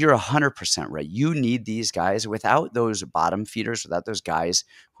you're 100% right. You need these guys. Without those bottom feeders, without those guys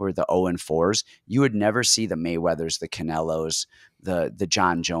who are the 0-4s, you would never see the Mayweathers, the Canelos, the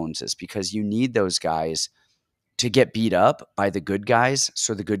John Joneses, because you need those guys to get beat up by the good guys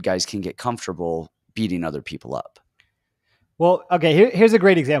so the good guys can get comfortable beating other people up. Well, okay, here's a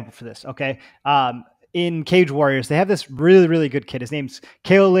great example for this. Okay. In Cage Warriors, they have this really, really good kid. His name's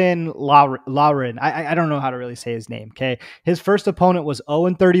Kaolin Lauren. I don't know how to really say his name. Okay. His first opponent was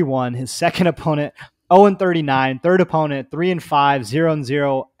 0-31. His second opponent, 0-39. Third opponent, 3-5,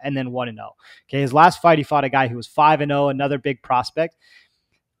 0-0, and then 1-0. Okay. His last fight, he fought a guy who was 5-0, another big prospect.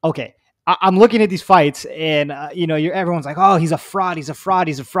 Okay. I'm looking at these fights, and everyone's like, "Oh, he's a fraud. He's a fraud.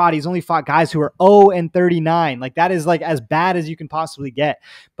 He's a fraud. He's only fought guys who are 0-39. Like that is like as bad as you can possibly get."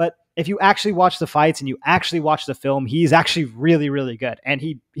 But if you actually watch the fights and you actually watch the film, he's actually really, really good, and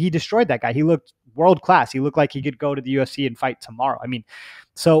he destroyed that guy. He looked world class. He looked like he could go to the UFC and fight tomorrow. I mean,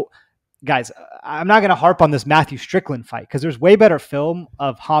 so guys, I'm not going to harp on this Matthew Strickland fight because there's way better film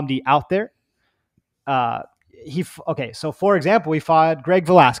of Hamdy out there. So for example, we fought Greg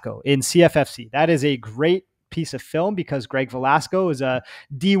Velasco in CFFC. That is a great piece of film because Greg Velasco is a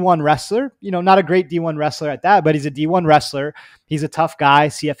D1 wrestler, not a great D1 wrestler at that, but he's a D1 wrestler. He's a tough guy.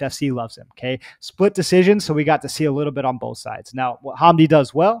 CFFC loves him. Okay. Split decision. So we got to see a little bit on both sides. Now what Hamdy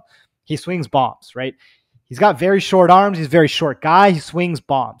does well, he swings bombs, right? He's got very short arms. He's a very short guy. He swings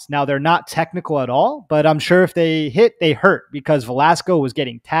bombs. Now, they're not technical at all, but I'm sure if they hit, they hurt because Velasco was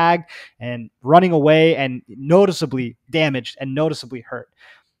getting tagged and running away and noticeably damaged and noticeably hurt.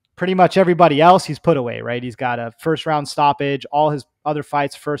 Pretty much everybody else he's put away, right? He's got a first-round stoppage, all his other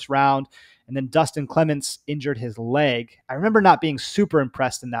fights first round, and then Dustin Clements injured his leg. I remember not being super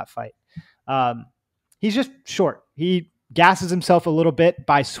impressed in that fight. He's just short. He gasses himself a little bit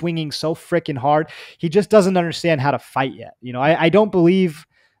by swinging so freaking hard. He just doesn't understand how to fight yet. I don't believe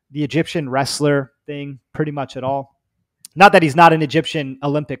the Egyptian wrestler thing pretty much at all. Not that he's not an Egyptian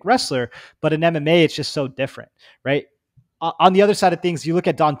Olympic wrestler, but in MMA, it's just so different, right? On the other side of things, you look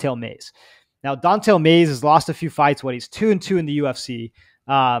at Don'Tale Mayes. Now, Don'Tale Mayes has lost a few fights. He's 2-2 in the UFC.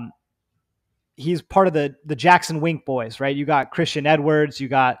 He's part of the Jackson Wink boys, right? You got Christian Edwards, you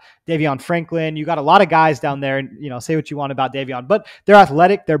got Davion Franklin, you got a lot of guys down there, and say what you want about Davion, but they're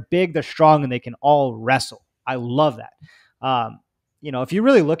athletic, they're big, they're strong, and they can all wrestle. I love that. If you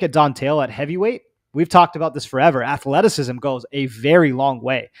really look at Don'Tale at heavyweight, we've talked about this forever. Athleticism goes a very long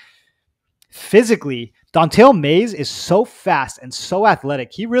way. Physically, Don'Tale Mayes is so fast and so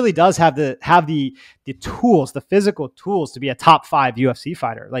athletic. He really does have the tools, the physical tools to be a top 5 UFC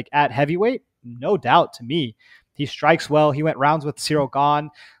fighter. Like at heavyweight, no doubt to me. He strikes well. He went rounds with Cyril Gahn.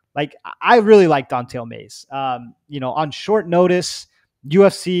 Like I really like Don'Tale Mayes. On short notice,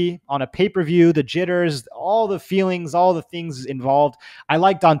 UFC on a pay-per-view, the jitters, all the feelings, all the things involved. I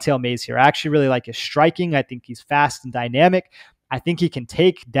like Don'Tale Mayes here. I actually really like his striking. I think he's fast and dynamic. I think he can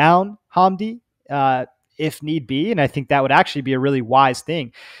take down Hamdy if need be, and I think that would actually be a really wise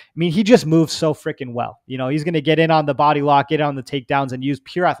thing. I mean, he just moves so freaking well. He's going to get in on the body lock, get on the takedowns, and use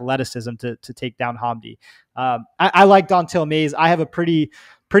pure athleticism to take down Hamdy. I like Don'Tale Mayes. I have a pretty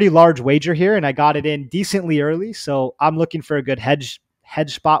large wager here, and I got it in decently early, so I'm looking for a good hedge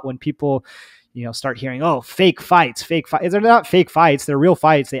spot when people start hearing, oh, fake fights. They're not fake fights. They're real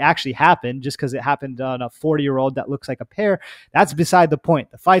fights. They actually happen. Just because it happened on a 40-year-old that looks like a pear, that's beside the point.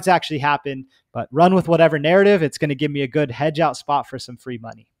 The fights actually happen, but run with whatever narrative. It's going to give me a good hedge out spot for some free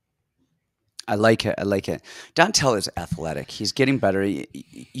money. I like it. Don'Tale is athletic. He's getting better.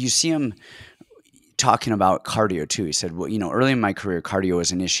 You see him talking about cardio too. He said, well, early in my career, cardio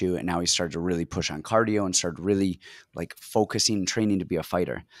was an issue, and now he started to really push on cardio and started really like focusing and training to be a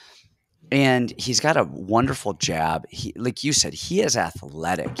fighter. And he's got a wonderful jab. Like you said, he is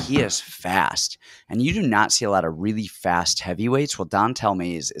athletic. He is fast. And you do not see a lot of really fast heavyweights. Well, Don'Tale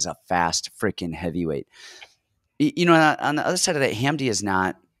Mayes is a fast freaking heavyweight. On the other side of that, Hamdy is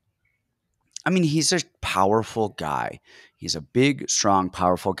not – he's a powerful guy. He's a big, strong,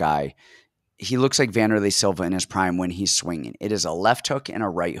 powerful guy. He looks like Vanderlei Silva in his prime when he's swinging. It is a left hook and a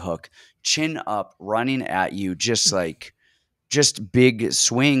right hook, chin up, running at you just big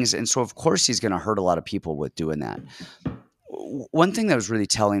swings. And so, of course, he's going to hurt a lot of people with doing that. One thing that was really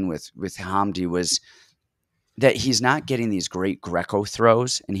telling with Hamdy was that he's not getting these great Greco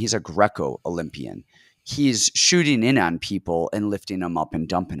throws, and he's a Greco Olympian. He's shooting in on people and lifting them up and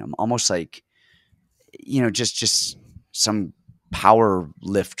dumping them, almost like, just some power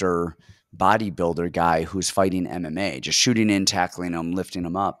lifter, bodybuilder guy who's fighting MMA, just shooting in, tackling them, lifting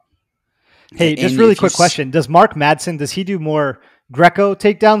them up. Hey, just really quick question. Does Mark Madsen, does he do more Greco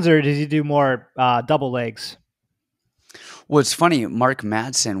takedowns or does he do more double legs? Well, it's funny. Mark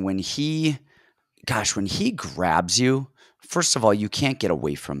Madsen, when he grabs you, first of all, you can't get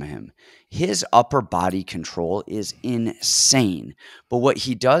away from him. His upper body control is insane. But what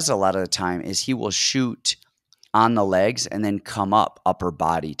he does a lot of the time is he will shoot on the legs and then come up upper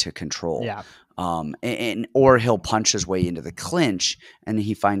body to control. Yeah. Or he'll punch his way into the clinch and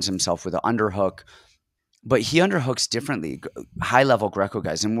he finds himself with an underhook. But he underhooks differently, high-level Greco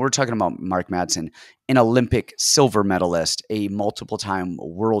guys. And we're talking about Mark Madsen, an Olympic silver medalist, a multiple-time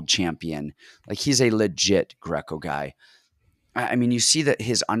world champion. Like, he's a legit Greco guy. I mean, you see that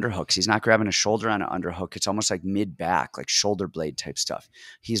his underhooks, he's not grabbing a shoulder on an underhook. It's almost like mid-back, like shoulder blade type stuff.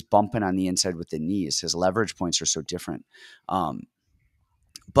 He's bumping on the inside with the knees. His leverage points are so different.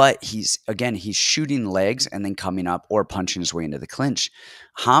 But he's shooting legs and then coming up or punching his way into the clinch.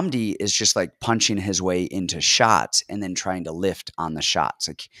 Hamdy is just like punching his way into shots and then trying to lift on the shots.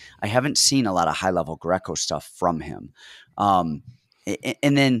 Like, I haven't seen a lot of high level Greco stuff from him. And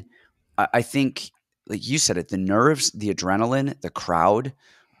then I think, like you said it, the nerves, the adrenaline, the crowd.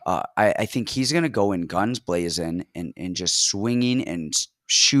 I think he's going to go in guns blazing and just swinging and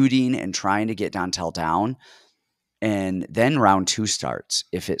shooting and trying to get Dontel down. And then round 2 starts,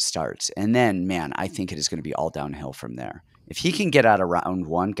 if it starts. And then, man, I think it is going to be all downhill from there. If he can get out of round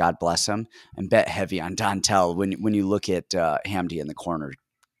 1, God bless him, and bet heavy on Dontel when you look at Hamdy in the corner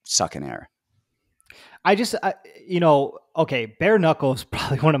sucking air. Okay, bare knuckle is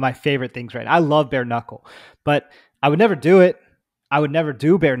probably one of my favorite things right now. I love bare knuckle, but I would never do it. I would never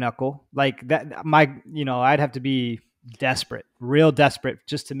do bare knuckle. Like that, I'd have to be desperate, real desperate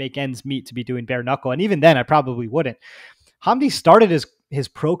just to make ends meet to be doing bare knuckle. And even then I probably wouldn't. Hamdy started his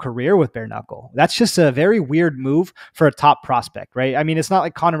pro career with bare knuckle. That's just a very weird move for a top prospect, right? I mean, it's not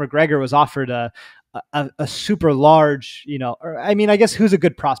like Conor McGregor was offered a super large, I guess who's a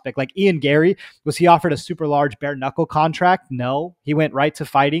good prospect? Like Ian Gary, was he offered a super large bare knuckle contract? No, he went right to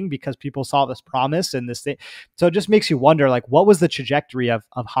fighting because people saw this promise and this thing. So it just makes you wonder, like, what was the trajectory of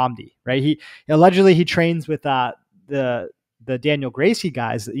Hamdy, right? He allegedly he trains with the Daniel Gracie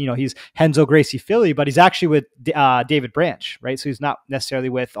guys. He's Renzo Gracie Philly, but he's actually with David Branch, right? So he's not necessarily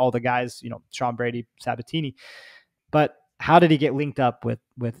with all the guys, Sean Brady, Sabatini. But how did he get linked up with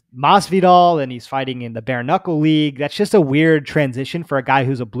Masvidal, and he's fighting in the bare knuckle league? That's just a weird transition for a guy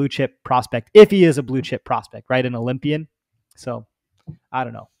who's a blue chip prospect, if he is a blue chip prospect, right? An Olympian. So I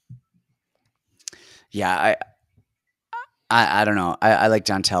don't know. Yeah, I don't know. I like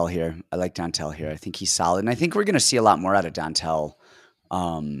Dontel here. I think he's solid, and I think we're going to see a lot more out of Dontel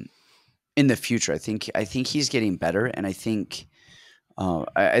in the future. I think he's getting better, and I think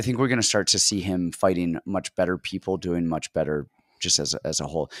we're going to start to see him fighting much better people, doing much better just as a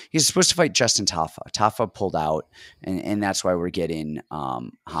whole. He's supposed to fight Justin Tafa. Tafa pulled out, and that's why we're getting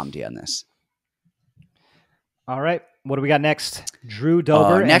Hamdy on this. All right, what do we got next? Drew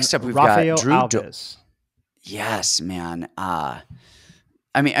Dober. Next up, we've Rafael got Drew Alves. Yes, man. I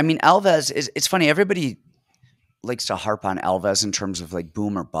mean, Alves is. It's funny. Everybody likes to harp on Alves in terms of like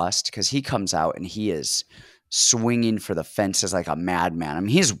boom or bust because he comes out and he is swinging for the fences like a madman. I mean,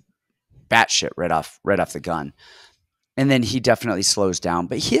 he's batshit right off the gun, and then he definitely slows down.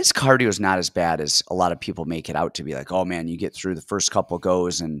 But his cardio is not as bad as a lot of people make it out to be. Like, oh man, you get through the first couple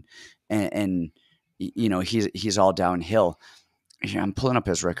goes and he's all downhill. I'm pulling up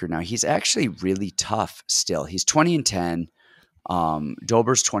his record now. He's actually really tough still. He's 20-10.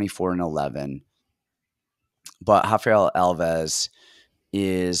 Dober's 24-11. But Rafael Alves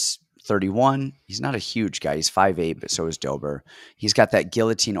is 31. He's not a huge guy. He's 5'8", but so is Dober. He's got that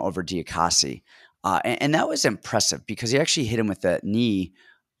guillotine over Diakasi. And that was impressive because he actually hit him with that knee.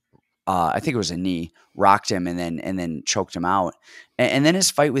 I think it was a knee, rocked him and then choked him out. And then his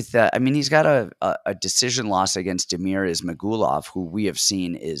fight with that, I mean, he's got a decision loss against Demir Ismagulov, who we have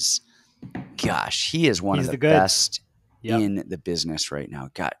seen is, gosh, he is one of the best in the business right now.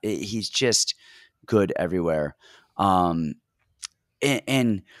 God, he's just good everywhere. But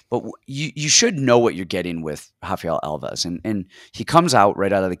you should know what you're getting with Rafael Alves. And he comes out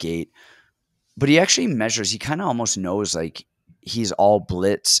right out of the gate, but he actually measures, he kind of almost knows like, he's all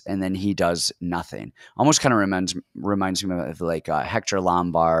blitz and then he does nothing. Almost kind of reminds me of like Hector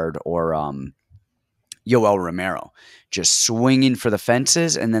Lombard or Yoel Romero, just swinging for the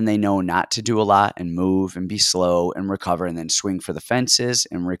fences and then they know not to do a lot and move and be slow and recover and then swing for the fences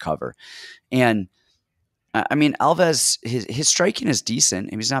and recover. And I mean, Alves, his striking is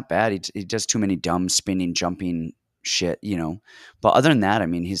decent. He's not bad. He does too many dumb spinning, jumping shit, But other than that, I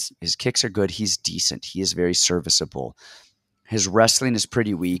mean, his kicks are good. He's decent. He is very serviceable. His wrestling is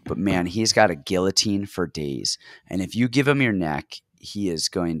pretty weak, but man, he's got a guillotine for days. And if you give him your neck, he is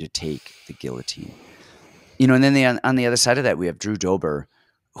going to take the guillotine. And then on the other side of that, we have Drew Dober,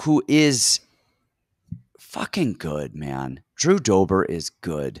 who is fucking good, man. Drew Dober is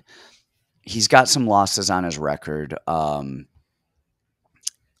good. He's got some losses on his record.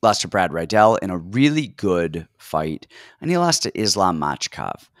 lost to Brad Riddell in a really good fight, and he lost to Islam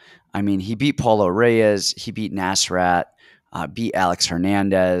Makhachev. I mean, he beat Paulo Reyes, he beat Nasrat, beat Alex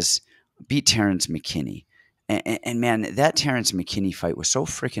Hernandez, beat Terrence McKinney. And man, that Terrence McKinney fight was so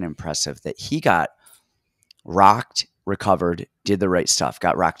freaking impressive that he got rocked, recovered, did the right stuff,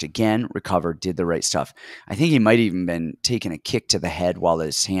 got rocked again, recovered, did the right stuff. I think he might have even been taking a kick to the head while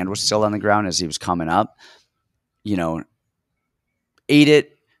his hand was still on the ground as he was coming up. You know, ate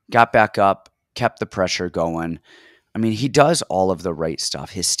it, got back up, kept the pressure going. I mean, he does all of the right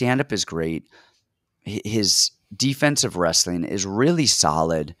stuff. His stand-up is great. His defensive wrestling is really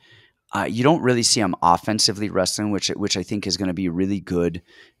solid. You don't really see him offensively wrestling, which I think is going to be really good.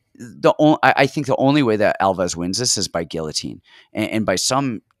 I think the only way that Alves wins this is by guillotine, and by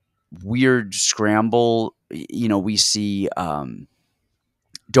some weird scramble. You know, we see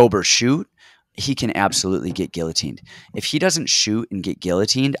Dober shoot. He can absolutely get guillotined. If he doesn't shoot and get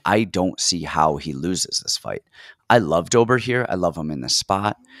guillotined, I don't see how he loses this fight. I love Dober here. I love him in this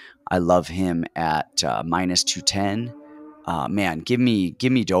spot. I love him at minus 210. Man, give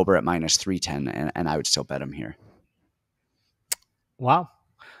me Dober at minus 310, and I would still bet him here. Wow.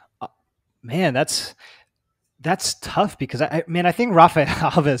 Man, that's tough because I think Rafael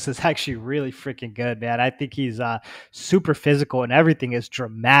Alves is actually really freaking good, man. I think he's super physical and everything is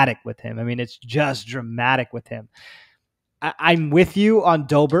dramatic with him. I mean, it's just dramatic with him. I'm with you on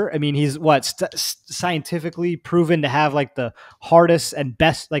Dober. I mean, he's scientifically proven to have like the hardest and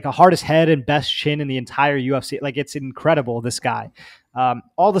best, like a hardest head and best chin in the entire UFC. Like, it's incredible, this guy.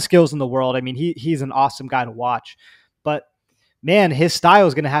 All the skills in the world. I mean, he's an awesome guy to watch. But man, his style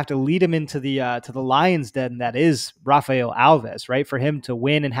is going to have to lead him into the lion's den that is Rafael Alves, right? For him to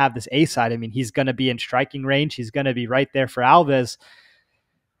win and have this A side. I mean, he's going to be in striking range. He's going to be right there for Alves.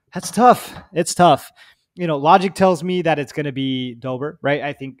 That's tough. It's tough. You know, logic tells me that it's going to be Dober, right?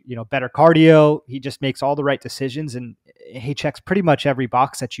 I think, you know, better cardio. He just makes all the right decisions, and he checks pretty much every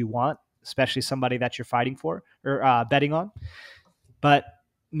box that you want, especially somebody that you're fighting for or betting on. But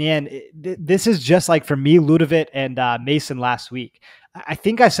man, this is just like for me, Ludovic and Mason last week. I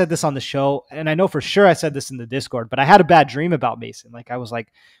think I said this on the show, and I know for sure I said this in the Discord, but I had a bad dream about Mason. Like, I was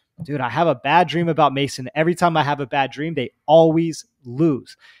like, dude, I have a bad dream about Mason. Every time I have a bad dream, they always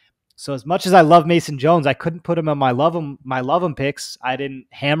lose. So as much as I love Mason Jones, I couldn't put him on my love him picks. I didn't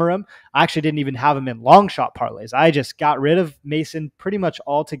hammer him. I actually didn't even have him in long shot parlays. I just got rid of Mason pretty much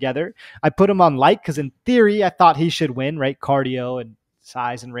altogether. I put him on light because in theory, I thought he should win, right? Cardio and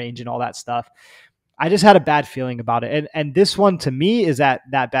size and range and all that stuff. I just had a bad feeling about it. And this one to me is that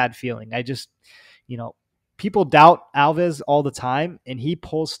bad feeling. I just, you know, people doubt Alves all the time, and he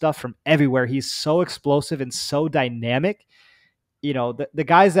pulls stuff from everywhere. He's so explosive and so dynamic. You know, the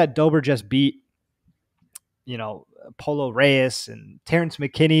guys that Dober just beat, you know, Paulo Reyes and Terrence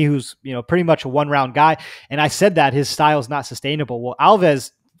McKinney, who's, you know, pretty much a one-round guy. And I said that his style is not sustainable. Well,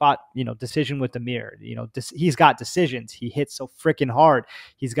 Alves fought, you know, decision with the mirror. You know, he's got decisions. He hits so freaking hard.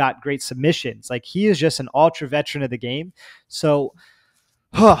 He's got great submissions. Like, he is just an ultra veteran of the game. So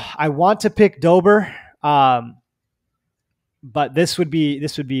I want to pick Dober, but this would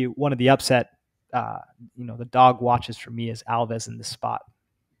be one of the upset. You know, the dog watches for me is Alves in this spot.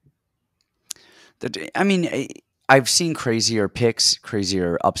 I mean, I've seen crazier picks,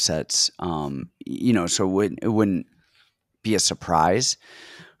 crazier upsets. You know, so it wouldn't be a surprise.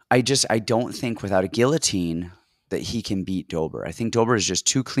 I don't think without a guillotine that he can beat Dober. I think Dober is just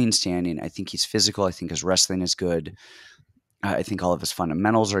too clean standing. I think he's physical. I think his wrestling is good. I think all of his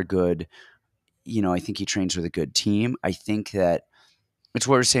fundamentals are good. You know, I think he trains with a good team. I think that it's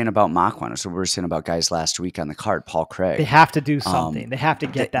what we're saying about Makwan. It's what we were saying about guys last week on the card, Paul Craig. They have to do something. They have to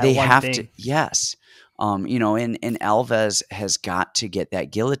get that one thing. Yes. You know, and Alves has got to get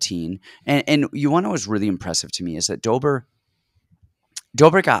that guillotine. And you want to know what's really impressive to me is that Dober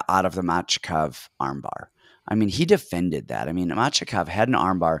got out of the Makhachev armbar. I mean, he defended that. I mean, Makhachev had an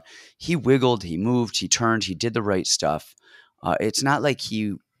armbar. He wiggled, he moved, he turned, he did the right stuff. It's not like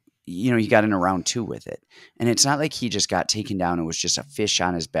he got in a round 2 with it. And it's not like he just got taken down and was just a fish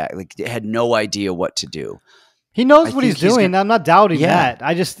on his back. Like, had no idea what to do. He knows what he's doing. I'm not doubting that.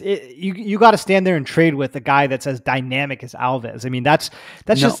 You got to stand there and trade with a guy that's as dynamic as Alves. I mean, that's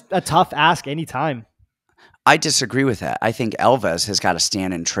just a tough ask anytime. I disagree with that. I think Alves has got to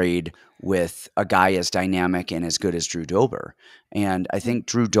stand and trade with a guy as dynamic and as good as Drew Dober. And I think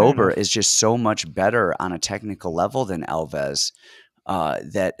Drew Dober is just so much better on a technical level than Alves.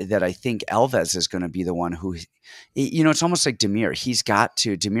 That I think Alves is going to be the one who, you know, it's almost like Demir.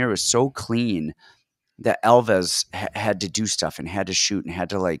 Demir was so clean that Alves had to do stuff and had to shoot and had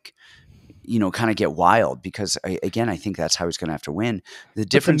to, like, kind of get wild because again, I think that's how he's going to have to win. The But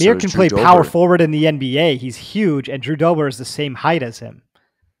difference Samir is can Drew play Dober, power forward in the NBA. He's huge, and Drew Dober is the same height as him.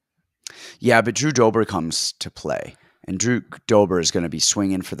 Yeah, but Drew Dober comes to play, and Drew Dober is going to be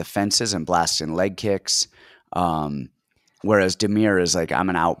swinging for the fences and blasting leg kicks, whereas Demir is like, I'm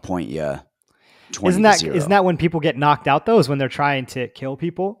going to outpoint you 20-0. Isn't that when people get knocked out, though, is when they're trying to kill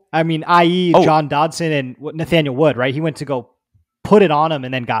people? I mean, i.e. John Dodson and Nathaniel Wood, right? He went to go put it on him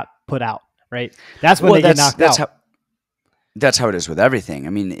and then got put out, right? That's when they get knocked out. That's how it is with everything.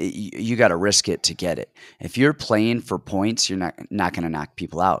 I mean, you got to risk it to get it. If you're playing for points, you're not going to knock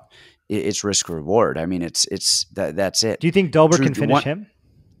people out. It's risk reward. I mean, that's it. Do you think Dober can finish him?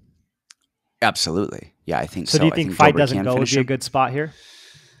 Absolutely. Yeah, I think so. So do you think fight doesn't go would be a good spot here?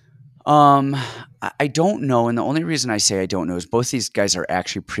 I don't know, and the only reason I say I don't know is both these guys are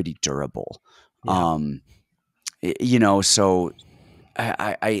actually pretty durable. Yeah. So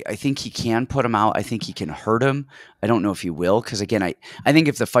I think he can put him out. I think he can hurt him. I don't know if he will, because again, I think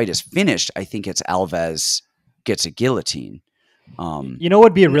if the fight is finished, I think it's Alves gets a guillotine. You know what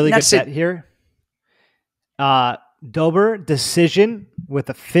would be a really good bet here? Dober decision with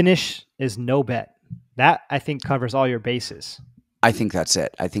a finish is no bet. That I think covers all your bases. I think that's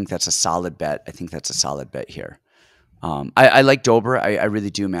it. I think that's a solid bet. I think that's a solid bet here. I like Dober. I really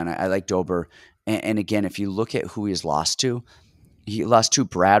do, man. I like Dober. And again, if you look at who he's lost to, he lost to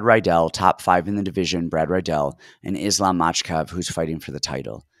Brad Riddell, top 5 in the division, Brad Riddell, and Islam Makhachev, who's fighting for the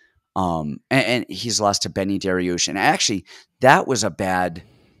title. And he's lost to Benny Dariush. And actually, that was a bad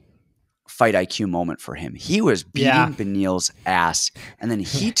fight IQ moment for him. He was beating Beneil's ass, and then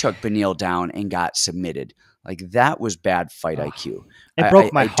he took Beneil down and got submitted. Like, that was bad fight IQ. It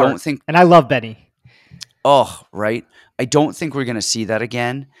broke my heart. And I love Benny. Oh, right. I don't think we're going to see that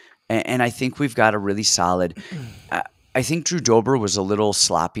again. And I think we've got a really solid I think Drew Dober was a little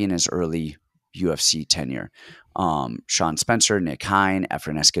sloppy in his early UFC tenure. Sean Spencer, Nick Hine,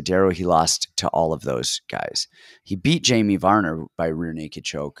 Efren Escudero, he lost to all of those guys. He beat Jamie Varner by rear naked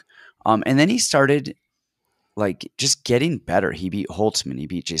choke. And then he started just getting better. He beat Holtzman, he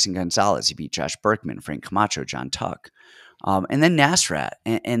beat Jason Gonzalez, he beat Josh Berkman, Frank Camacho, John Tuck. And then Nasrat,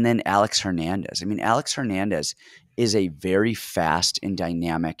 and then Alex Hernandez. I mean, Alex Hernandez is a very fast and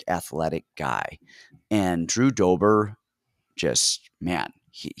dynamic athletic guy. And Drew Dober, it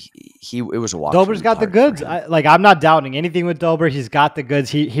was a walk. Dober's got the goods. I'm not doubting anything with Dober. He's got the goods.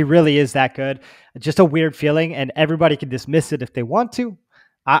 He really is that good. Just a weird feeling, and everybody can dismiss it if they want to.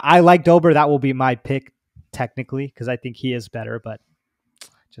 I like Dober. That will be my pick technically because I think he is better, but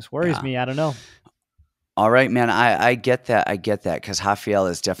just worries me. I don't know. All right, man. I get that. I get that because Rafael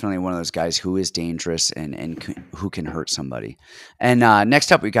is definitely one of those guys who is dangerous and who can hurt somebody. And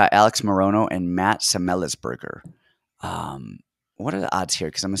next up, we got Alex Morono and Matt Semelsberger. What are the odds here?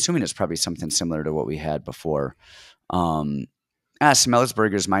 Because I'm assuming it's probably something similar to what we had before.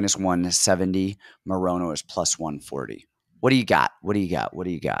 Semelsberger is -170. Morono is +140. What do you got? What do you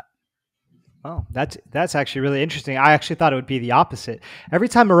got? Oh, that's actually really interesting. I actually thought it would be the opposite. Every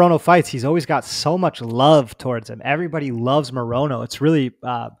time Morono fights, he's always got so much love towards him. Everybody loves Morono. It's really,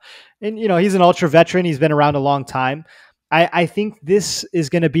 and he's an ultra veteran. He's been around a long time. I think this is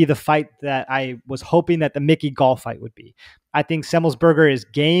going to be the fight that I was hoping that the Mickey Gall fight would be. I think Semelsberger is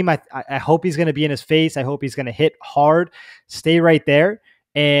game. I hope he's going to be in his face. I hope he's going to hit hard, stay right there,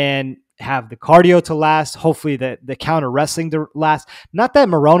 and have the cardio to last. Hopefully the counter wrestling to last. Not that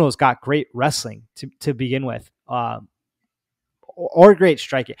Morono's got great wrestling to begin with, or great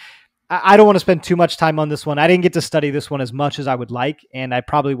striking. I don't want to spend too much time on this one. I didn't get to study this one as much as I would like, and I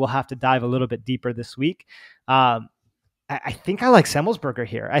probably will have to dive a little bit deeper this week. I think I like Semelsberger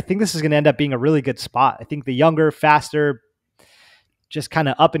here. I think this is going to end up being a really good spot. I think the younger, faster, just kind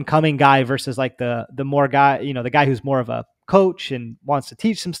of up and coming guy versus like the more guy, the guy who's more of a coach and wants to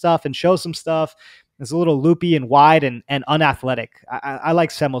teach some stuff and show some stuff is a little loopy and wide and unathletic. I like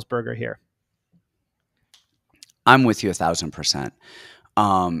Semelsberger here. I'm with you 1,000%.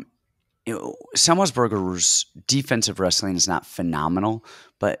 Semelsberger's defensive wrestling is not phenomenal,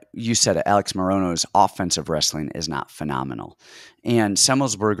 but you said it, Alex Morono's offensive wrestling is not phenomenal. And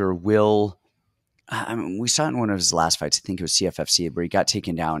Semelsberger will, we saw it in one of his last fights, I think it was CFFC, where he got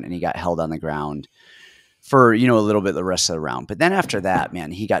taken down and he got held on the ground for, a little bit the rest of the round. But then after that,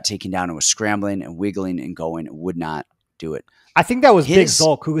 man, he got taken down and was scrambling and wiggling and going and would not do it. I think that was Big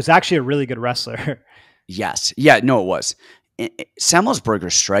Zulk, who was actually a really good wrestler. Yes. Yeah, no, it was.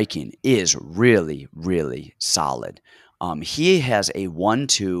 Semelsberger's striking is really, really solid. He has a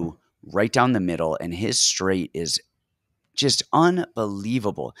 1-2 right down the middle, and his straight is just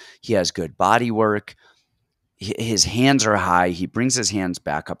unbelievable. He has good body work. his hands are high. He brings his hands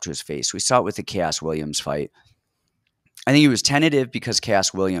back up to his face. We saw it with the Chaos Williams fight. I think he was tentative because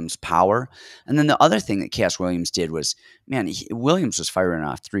Chaos Williams' power. And then the other thing that Chaos Williams did was, man, Williams was firing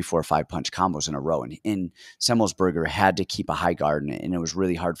off 3, 4, 5 punch combos in a row. And Semelsberger had to keep a high guard, and it was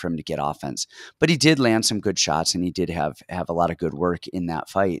really hard for him to get offense. But he did land some good shots, and he did have a lot of good work in that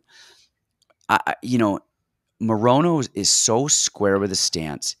fight. Morono is so square with his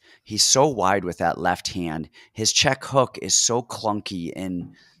stance. He's so wide with that left hand. His check hook is so clunky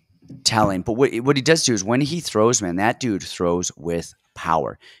and telling. But what he does do is when he throws, man, that dude throws with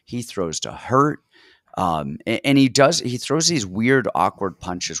power. He throws to hurt. And he throws these weird, awkward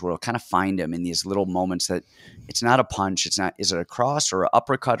punches where it'll kind of find him in these little moments that it's not a punch. It's not, is it a cross or an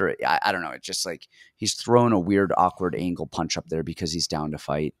uppercut? Or I don't know. It's just like he's throwing a weird, awkward angle punch up there because he's down to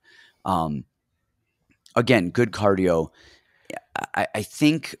fight. Again, good cardio. I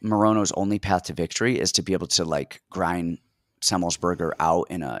think Morono's only path to victory is to be able to like grind Semelsberger out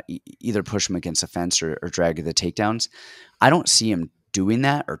in either push him against the fence or drag the takedowns. I don't see him doing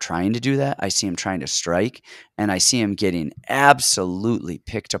that or trying to do that. I see him trying to strike, and I see him getting absolutely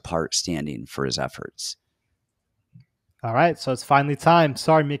picked apart standing for his efforts. All right, so it's finally time.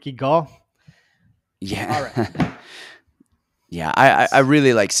 Sorry, Mickey Gall. Yeah. All right. Yeah, I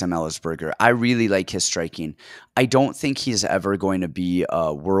really like Semelsberger. I really like his striking. I don't think he's ever going to be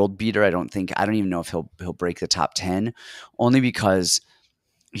a world beater. I don't even know if he'll break the top 10, only because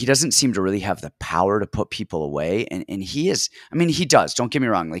he doesn't seem to really have the power to put people away. And he is, I mean, he does. Don't get me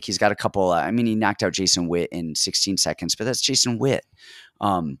wrong. Like he's got a couple, he knocked out Jason Witt in 16 seconds, but that's Jason Witt.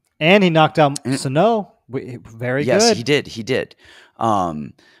 And he knocked out Sano. Very yes, good. Yes, he did.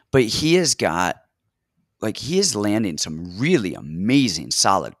 But he has got, like he is landing some really amazing,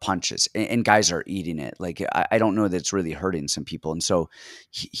 solid punches, and guys are eating it. Like I don't know that it's really hurting some people, and so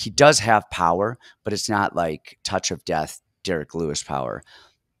he does have power, but it's not like touch of death, Derek Lewis power.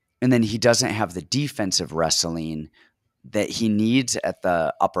 And then he doesn't have the defensive wrestling that he needs at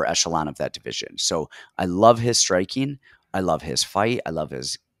the upper echelon of that division. So I love his striking, I love his fight, I love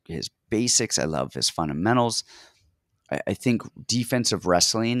his basics, I love his fundamentals. I think defensive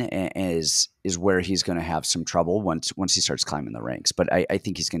wrestling is where he's going to have some trouble once he starts climbing the ranks. But I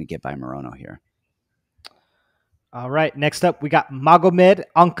think he's going to get by Morono here. All right. Next up, we got Magomed,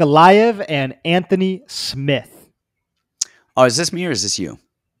 Ankalaev, and Anthony Smith. Oh, is this me or is this you?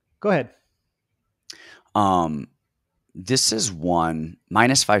 Go ahead. This is one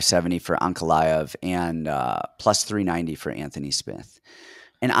 -570 for Ankalaev and +390 for Anthony Smith.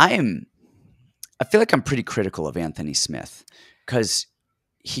 And I feel like I'm pretty critical of Anthony Smith because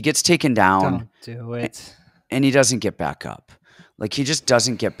he gets taken down. Don't do it. And he doesn't get back up. Like he just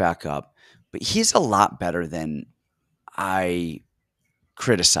doesn't get back up. But he's a lot better than I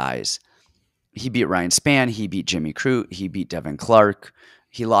criticize. He beat Ryan Spann. He beat Jimmy Crute. He beat Devin Clark.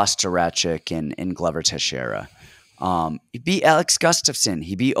 He lost to Ratchik and Glover Teixeira. He beat Alex Gustafsson.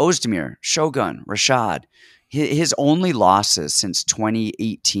 He beat Ozdemir, Shogun, Rashad. His only losses since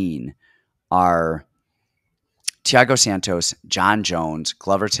 2018 are Thiago Santos, John Jones,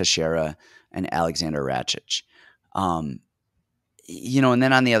 Glover Teixeira, and Alexander Ratchik. And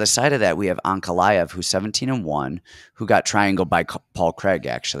then on the other side of that, we have Ankalaev, who's 17-1, who got triangled by Paul Craig,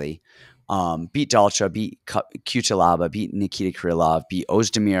 actually. Beat Dalcha, beat Kuchalaba, beat Nikita Krylov, beat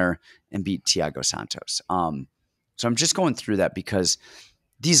Ozdemir, and beat Thiago Santos. So I'm just going through that because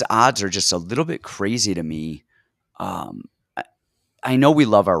these odds are just a little bit crazy to me. I know we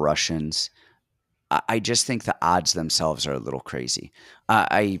love our Russians. I just think the odds themselves are a little crazy.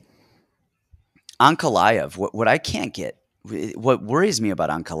 Ankalaev, what I can't get, what worries me about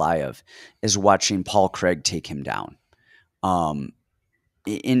Ankalaev is watching Paul Craig take him down.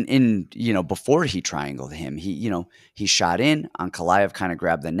 Before he triangled him, he shot in, Ankalaev kind of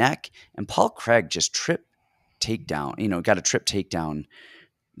grabbed the neck, and Paul Craig just got a trip takedown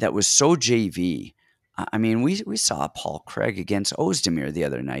that was so JV. I mean, we saw Paul Craig against Ozdemir the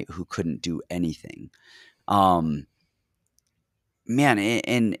other night, who couldn't do anything. Man,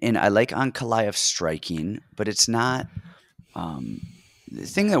 and I like Ankalaev striking, but it's not. The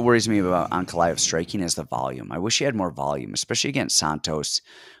thing that worries me about Ankalaev striking is the volume. I wish he had more volume, especially against Santos.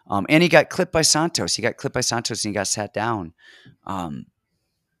 And he got clipped by Santos. And he got sat down.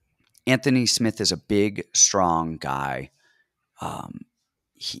 Anthony Smith is a big, strong guy.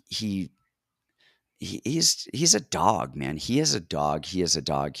 He's a dog, man. He is a dog.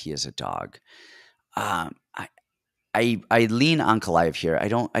 I lean Ankalaev here. I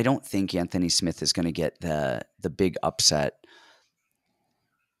don't think Anthony Smith is going to get the big upset.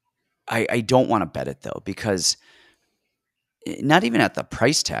 I don't want to bet it though, because not even at the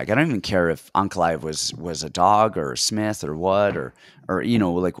price tag. I don't even care if Ankalaev was a dog or a Smith or what, or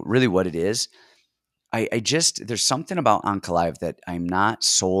like really what it is. I just there's something about Ankalaev that I'm not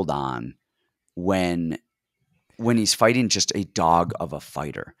sold on when he's fighting just a dog of a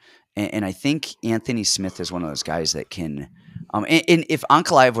fighter. And I think Anthony Smith is one of those guys that can. And if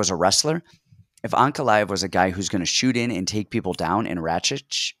Ankalaev was a wrestler, if Ankalaev was a guy who's going to shoot in and take people down and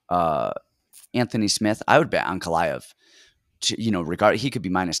ratchet Anthony Smith, I would bet Ankalaev. He could be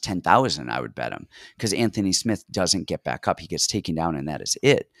minus 10,000. I would bet him because Anthony Smith doesn't get back up. He gets taken down, and that is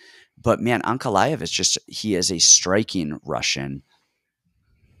it. But man, Ankalaev he is a striking Russian,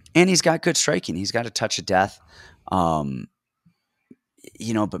 and he's got good striking. He's got a touch of death. But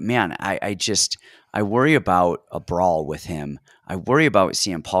man, I worry about a brawl with him. I worry about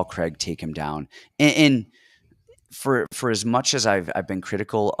seeing Paul Craig take him down. And for as much as I've been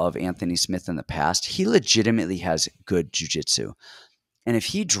critical of Anthony Smith in the past, he legitimately has good jiu-jitsu. And if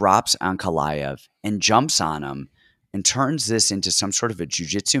he drops Ankalaev and jumps on him and turns this into some sort of a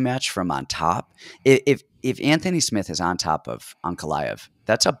jiu-jitsu match from on top, if Anthony Smith is on top of Ankalaev,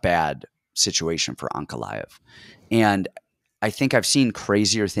 that's a bad situation for Ankalaev. And I think I've seen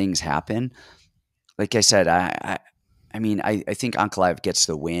crazier things happen. Like I said, I think Ankalaev gets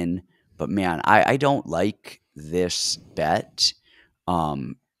the win, but man, I don't like this bet.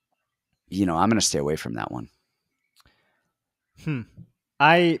 I'm going to stay away from that one.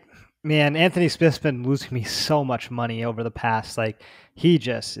 Anthony Smith's been losing me so much money over the past. Like, he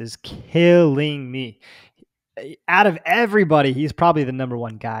just is killing me. Out of everybody, he's probably the number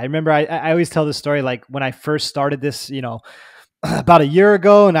one guy. I remember I always tell this story, like when I first started this, about a year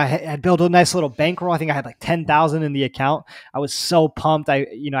ago, and I had built a nice little bankroll. I think I had like 10,000 in the account. I was so pumped.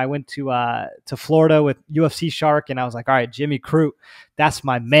 I went to Florida with UFC Shark, and I was like, all right, Jimmy Crute, that's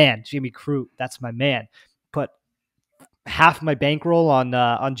my man. Jimmy Crute, that's my man. Put half my bankroll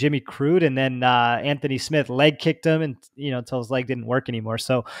on Jimmy Crute, and then Anthony Smith leg kicked him, and until his leg didn't work anymore.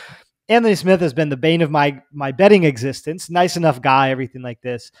 So Anthony Smith has been the bane of my betting existence. Nice enough guy, everything like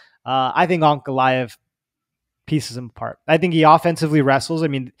this. I think Ankalaev pieces him apart. I think he offensively wrestles. I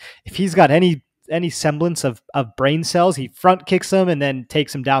mean, if he's got any semblance of brain cells, he front kicks him and then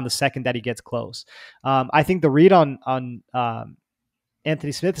takes him down the second that he gets close. I think the read on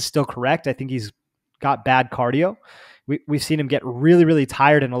Anthony Smith is still correct. I think he's got bad cardio. We've seen him get really, really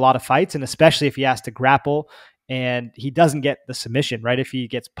tired in a lot of fights, and especially if he has to grapple and he doesn't get the submission, right? If he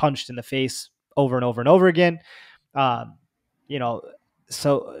gets punched in the face over and over and over again,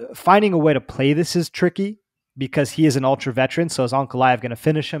 so finding a way to play this is tricky, because he is an ultra veteran. So is Ankalaev going to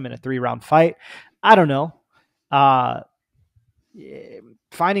finish him in a 3-round fight? I don't know.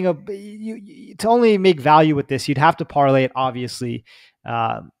 Finding to only make value with this, you'd have to parlay it, obviously.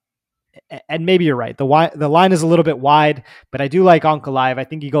 And maybe you're right. The line is a little bit wide, but I do like Ankalaev. I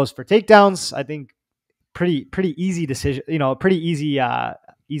think he goes for takedowns. I think pretty easy decision. Pretty easy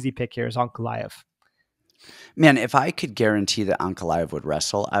pick here is Ankalaev. Man, if I could guarantee that Ankalaev would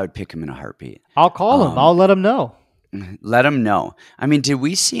wrestle, I would pick him in a heartbeat. I'll call him. I'll let him know. Let him know. I mean, did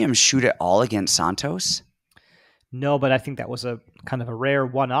we see him shoot at all against Santos? No, but I think that was a kind of a rare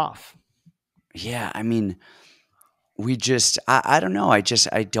one-off. Yeah, I mean, I don't know. I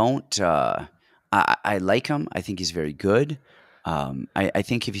like him. I think he's very good. I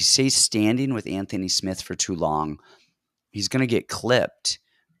think if he stays standing with Anthony Smith for too long, he's going to get clipped.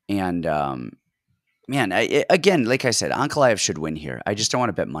 And, man, again, like I said, Ankalaev should win here. I just don't want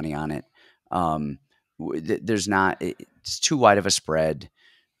to bet money on it. It's too wide of a spread.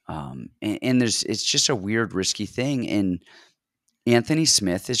 It's just a weird, risky thing. And Anthony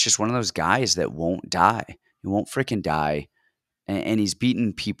Smith is just one of those guys that won't die. He won't freaking die. And he's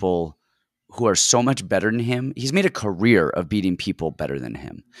beaten people who are so much better than him. He's made a career of beating people better than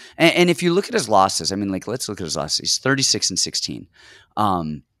him. And if you look at his losses, I mean, like, let's look at his losses. He's 36-16.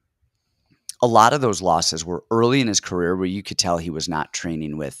 A lot of those losses were early in his career where you could tell he was not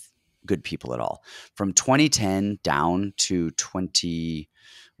training with good people at all. From 2010 down to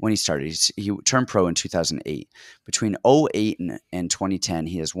when he started, he turned pro in 2008. Between 2008 and 2010,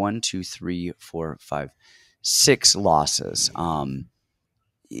 he has 6 losses. So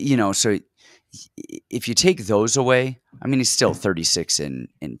if you take those away, I mean, he's still 36-10.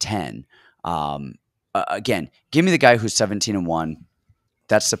 Again, give me the guy who's 17-1.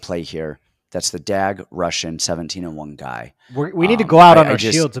 That's the play here. That's the DAG Russian 17-1 guy. We need to go out on our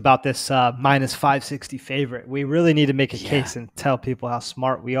shields about this minus 560 favorite. We really need to make a case and tell people how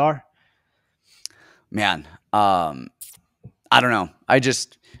smart we are. Man, I don't know.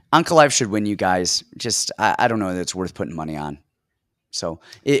 Ankalaev should win, you guys. I don't know that it's worth putting money on. So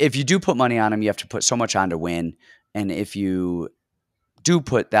if you do put money on him, you have to put so much on to win. And if you do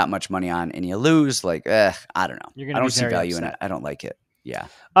put that much money on and you lose, like, I don't know. I don't see value in it. I don't like it. Yeah.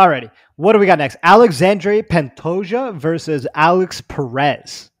 Alrighty. What do we got next? Alexandre Pantoja versus Alex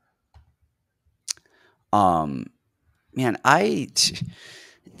Perez. Man, I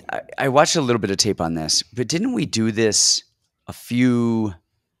watched a little bit of tape on this, but didn't we do this a few?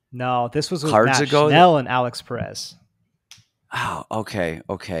 No, this was with cards Matt ago. Schnell and Alex Perez. Oh, okay,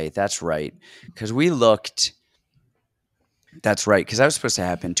 that's right. Because we looked. That's right. Because that was supposed to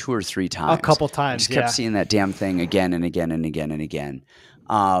happen 2 or 3 times. A couple times. I just kept seeing that damn thing again and again and again and again.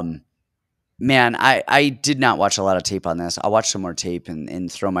 Man, I did not watch a lot of tape on this. I'll watch some more tape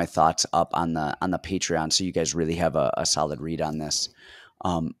and throw my thoughts up on the Patreon, so you guys really have a solid read on this.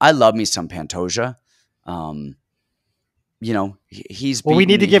 I love me some Pantoja. You know, he's. Well, we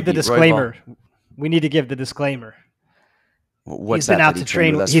need to give the disclaimer. We need to give the disclaimer. What's he's been that? Out to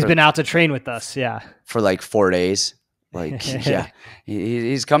train. He's been out to train with us. Yeah, for like 4 days. Like, yeah,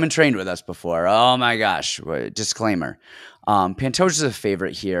 he's come and trained with us before. Oh my gosh! Disclaimer. Pantoja's a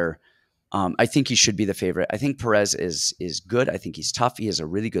favorite here. I think he should be the favorite. I think Perez is good. I think he's tough. He has a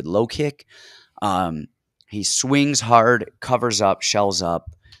really good low kick. He swings hard, covers up, shells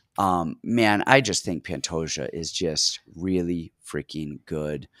up. Man, I just think Pantoja is just really freaking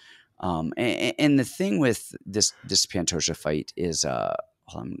good. And the thing with this Pantoja fight is,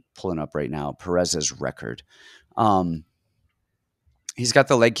 I'm pulling up right now, Perez's record. He's got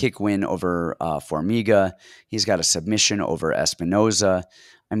the leg kick win over Formiga. He's got a submission over Espinoza.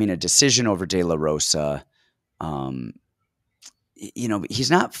 I mean, a decision over De La Rosa. You know,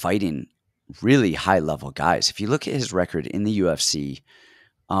 he's not fighting really high-level guys. If you look at his record in the UFC,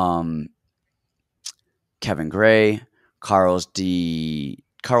 Kevin Gray, Carlos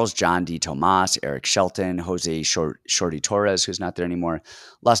John D. Tomas, Eric Shelton, Jose Shorty Torres, who's not there anymore,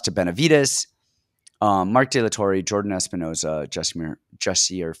 lost to Benavides, Mark De La Torre, Jordan Espinoza,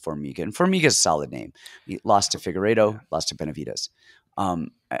 Jussier Formiga. And Formiga's a solid name. He lost to Figueiredo, lost to Benavides.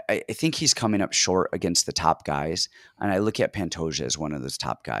 I think he's coming up short against the top guys, and I look at Pantoja as one of those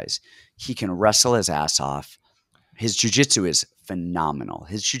top guys. He can wrestle his ass off. His jiu-jitsu is phenomenal.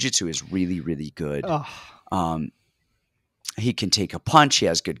 His jiu-jitsu is really, really good. He can take a punch. He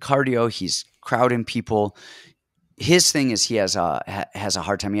has good cardio. He's crowding people. His thing is he has a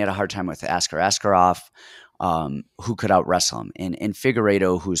hard time. He had a hard time with Askarov, who could out-wrestle him. And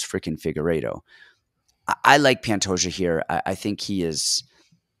Figueiredo, who's freaking Figueiredo. I like Pantoja here. I think he is.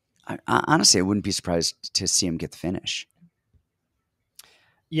 Honestly, I wouldn't be surprised to see him get the finish.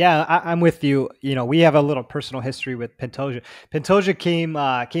 Yeah, I'm with you. You know, we have a little personal history with Pantoja. Pantoja came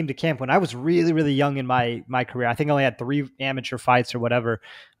to camp when I was really, really young in my career. I think I only had 3 amateur fights or whatever.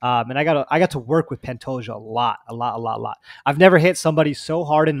 And I got to work with Pantoja a lot. I've never hit somebody so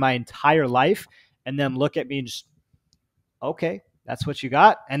hard in my entire life and then look at me and just, okay, that's what you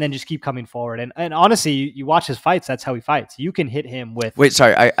got, and then just keep coming forward. And honestly, you watch his fights, that's how he fights. You can hit him with... Wait,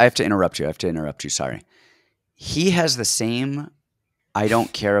 sorry, I have to interrupt you. Sorry. He has the same I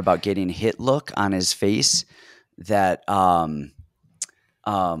don't care about getting hit look on his face that oh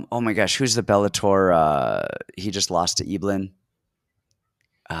my gosh, who's the Bellator? He just lost to Eblin.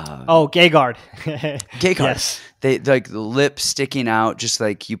 Gegard. Gegard. Yes. They like the lip sticking out, just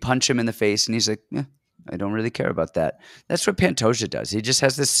like you punch him in the face, and he's like, I don't really care about that. That's what Pantoja does. He just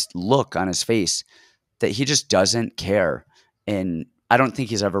has this look on his face that he just doesn't care. And I don't think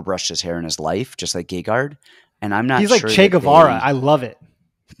he's ever brushed his hair in his life, just like Gegard. And I'm not. He's like Che Guevara. I love it.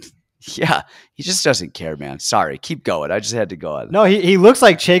 Yeah, he just doesn't care, man. Sorry, keep going. I just had to go on. No, he looks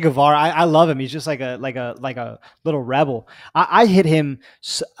like Che Guevara. I love him. He's just like a little rebel. I hit him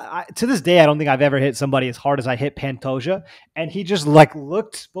to this day. I don't think I've ever hit somebody as hard as I hit Pantoja, and he just like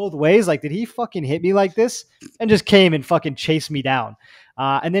looked both ways. Like, did he fucking hit me like this? And just came and fucking chased me down.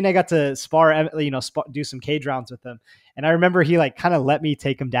 And then I got to do some cage rounds with him. And I remember he like kind of let me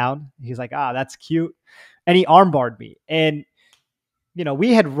take him down. He's like, that's cute. And he armbarred me. And you know,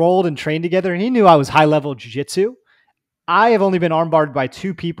 we had rolled and trained together, and he knew I was high-level jiu-jitsu. I have only been armbarred by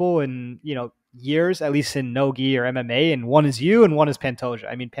 2 people in, years, at least in no-gi or MMA, and one is you and one is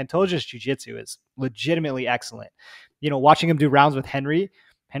Pantoja. I mean, Pantoja's jiu-jitsu is legitimately excellent. You know, watching him do rounds with Henry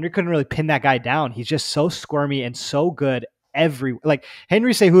couldn't really pin that guy down. He's just so squirmy and so good like,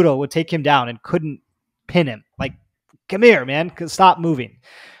 Henry Cejudo would take him down and couldn't pin him. Like, come here, man, stop moving.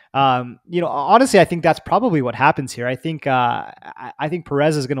 Honestly, I think that's probably what happens here. I think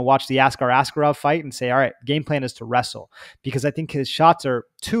Perez is going to watch the Askarov fight and say, all right, game plan is to wrestle, because I think his shots are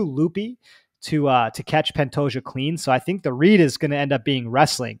too loopy to catch Pantoja clean. So I think the read is going to end up being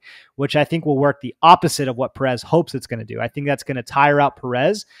wrestling, which I think will work the opposite of what Perez hopes it's going to do. I think that's going to tire out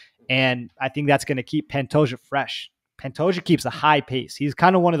Perez, And I think that's going to keep Pantoja fresh. Pantoja keeps a high pace. He's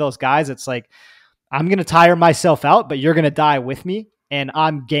kind of one of those guys that's like, I'm going to tire myself out, but you're going to die with me. And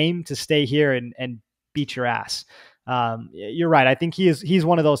I'm game to stay here and beat your ass. You're right. I think he's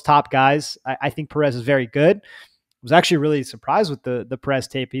one of those top guys. I think Perez is very good. I was actually really surprised with the Perez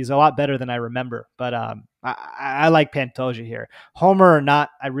tape. He's a lot better than I remember. But I like Pantoja here. Homer or not,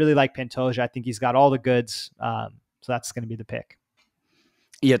 I really like Pantoja. I think he's got all the goods. So that's going to be the pick.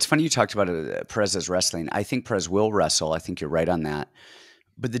 Yeah, it's funny you talked about Perez's wrestling. I think Perez will wrestle. I think you're right on that.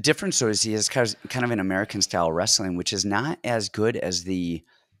 But the difference, though, is he has kind of an American-style wrestling, which is not as good as I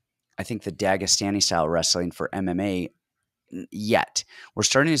think the Dagestani-style wrestling for MMA yet. We're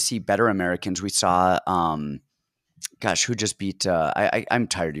starting to see better Americans. We saw, who just beat? I'm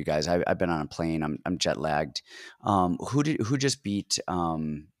tired, you guys. I've been on a plane. I'm jet lagged. Who just beat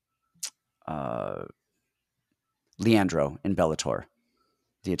Leandro in Bellator?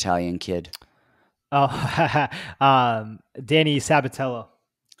 The Italian kid. Oh, Danny Sabatello.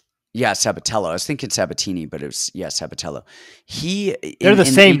 Yeah, Sabatello. I was thinking Sabatini, but it was Sabatello. They're the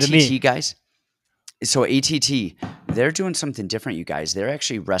same to me, guys. So ATT, they're doing something different, you guys. They're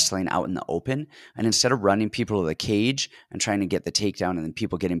actually wrestling out in the open, and instead of running people to the cage and trying to get the takedown and then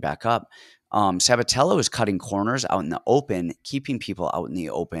people getting back up, Sabatello is cutting corners out in the open, keeping people out in the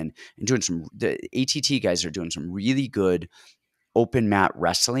open, and doing the ATT guys are doing some really good open mat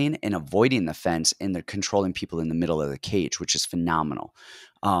wrestling and avoiding the fence, and they're controlling people in the middle of the cage, which is phenomenal.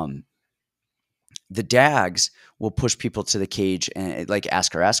 The Dags will push people to the cage, and like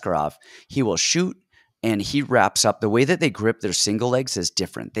Askarov, he will shoot and he wraps up. The way that they grip their single legs is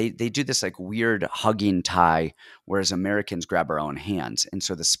different. They do this like weird hugging tie, whereas Americans grab our own hands. And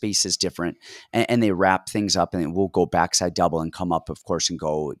so the space is different, and they wrap things up, and we'll go backside double and come up, of course, and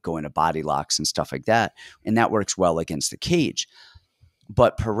go into body locks and stuff like that. And that works well against the cage.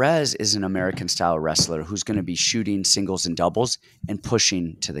 But Perez is an American-style wrestler who's going to be shooting singles and doubles and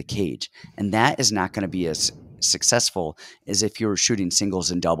pushing to the cage. And that is not going to be as successful as if you were shooting singles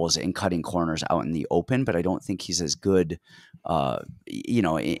and doubles and cutting corners out in the open. But I don't think he's as good,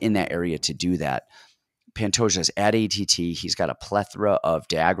 in that area to do that. Pantoja's at ATT. He's got a plethora of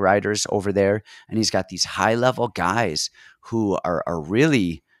DAG riders over there, and he's got these high-level guys who are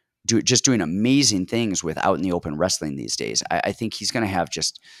really just doing amazing things with out in the open wrestling these days. I think he's going to have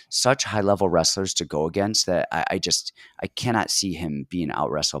just such high level wrestlers to go against that I cannot see him being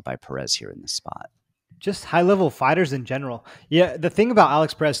out wrestled by Perez here in this spot. Just high level fighters in general. Yeah. The thing about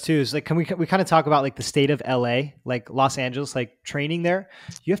Alex Perez too is like, we kind of talk about like the state of LA, like Los Angeles, like training there.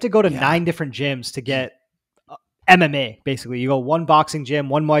 You have to go to 9 different gyms to get MMA, basically. You go one boxing gym,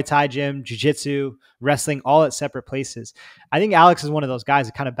 one Muay Thai gym, jiu-jitsu, wrestling, all at separate places. I think Alex is one of those guys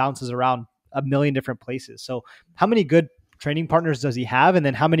that kind of bounces around a million different places. So how many good training partners does he have? And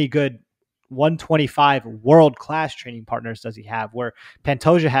then how many good 125 world-class training partners does he have? Where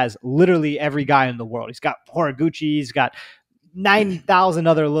Pantoja has literally every guy in the world. He's got Horiguchi, he's got 9,000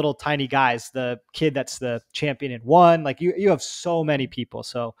 other little tiny guys. The kid that's the champion in one. Like you have so many people.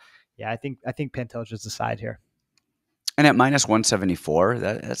 So yeah, I think Pantoja's the side here. And at minus 174,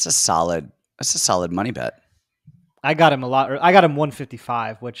 that's a solid money bet. I got him I got him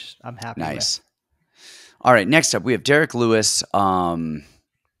 155, which I'm happy with. Nice. All right, next up we have Derek Lewis and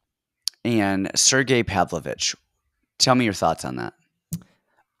Sergey Pavlovich. Tell me your thoughts on that.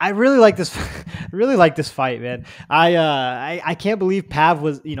 I really like this. Really like this fight, man. I can't believe Pav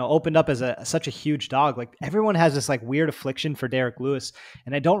was opened up as such a huge dog. Like everyone has this like weird affliction for Derek Lewis,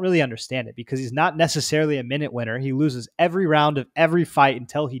 and I don't really understand it because he's not necessarily a minute winner. He loses every round of every fight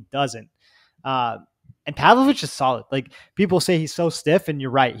until he doesn't. And Pavlovich is solid. Like people say he's so stiff, and you're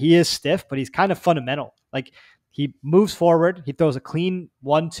right, he is stiff, but he's kind of fundamental. Like he moves forward, he throws a clean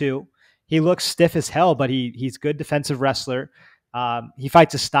 1-2. He looks stiff as hell, but he's good defensive wrestler. He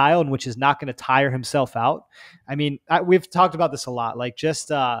fights a style in which is not going to tire himself out. I mean, we've talked about this a lot. Like just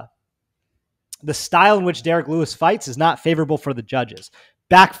the style in which Derek Lewis fights is not favorable for the judges.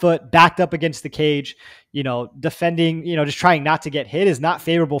 Back foot, backed up against the cage, defending, just trying not to get hit is not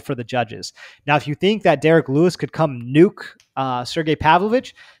favorable for the judges. Now, if you think that Derek Lewis could come nuke Sergey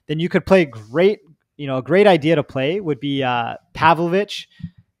Pavlovich, then you could play a great idea to play would be Pavlovich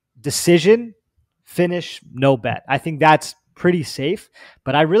decision, finish, no bet. I think that's pretty safe,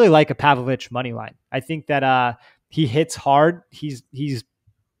 but I really like a Pavlovich money line. I think that he hits hard. He's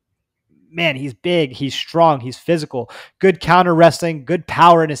big, he's strong, he's physical, good counter wrestling, good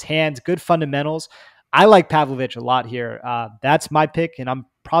power in his hands, good fundamentals. I like Pavlovich a lot here. That's my pick, and I'm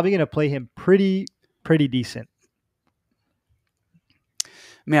probably going to play him pretty decent.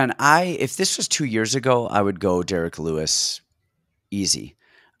 Man, if this was 2 years ago, I would go Derek Lewis easy.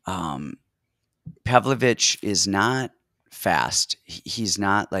 Pavlovich is not fast. He's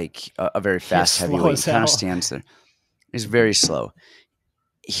not like a very fast heavyweight. He kind of stands there. He's very slow.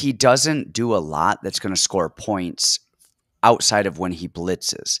 He doesn't do a lot that's going to score points outside of when he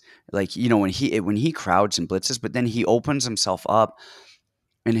blitzes. Like, when he crowds and blitzes, but then he opens himself up,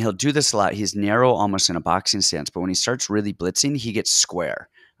 and he'll do this a lot. He's narrow almost in a boxing stance, but when he starts really blitzing, he gets square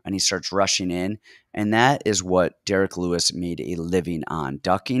and he starts rushing in. And that is what Derek Lewis made a living on,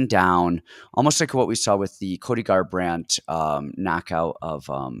 ducking down, almost like what we saw with the Cody Garbrandt knockout of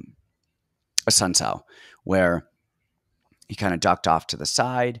Asuncao, where he kind of ducked off to the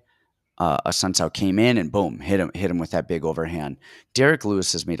side. Asuncao came in and boom, hit him with that big overhand. Derek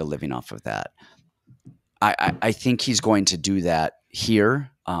Lewis has made a living off of that. I think he's going to do that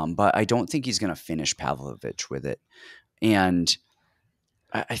here, but I don't think he's going to finish Pavlovich with it. And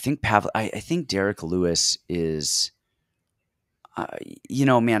I think Derek Lewis is,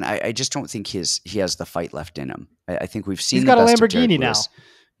 man, I just don't think he has the fight left in him. I think we've seen he's got the a best Lamborghini of now. Lewis.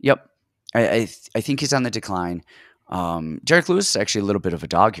 Yep, I think he's on the decline. Derek Lewis is actually a little bit of a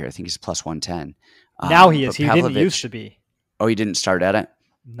dog here. I think he's plus 110. Now he is. He didn't used to be. Oh, he didn't start at it?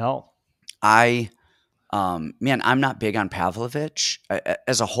 No. I'm not big on Pavlovich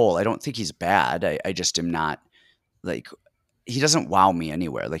as a whole. I don't think he's bad. I just am not like, he doesn't wow me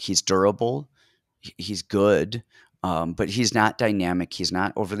anywhere. Like, he's durable, he's good, but he's not dynamic. He's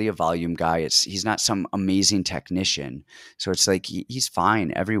not overly a volume guy. He's not some amazing technician. So it's like he's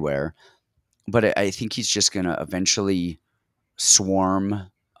fine everywhere, but I think he's just gonna eventually swarm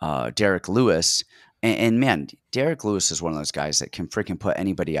Derek Lewis. And man, Derek Lewis is one of those guys that can freaking put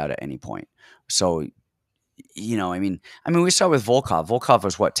anybody out at any point. So, I mean, we saw with Volkov. Volkov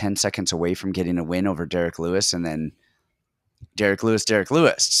was 10 seconds away from getting a win over Derek Lewis, and then Derek Lewis.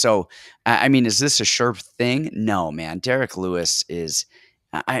 So, I mean, is this a sure thing? No, man. Derek Lewis is,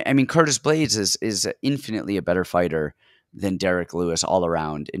 I mean, Curtis Blades is infinitely a better fighter than Derek Lewis all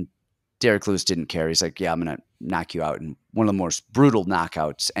around. And Derek Lewis didn't care. He's like, yeah, I'm going to knock you out in one of the most brutal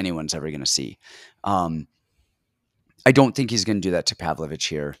knockouts anyone's ever going to see. I don't think he's going to do that to Pavlovich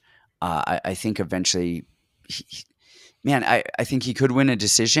here. I think eventually, I think he could win a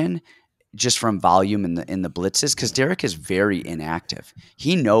decision just from volume in the blitzes, because Derek is very inactive.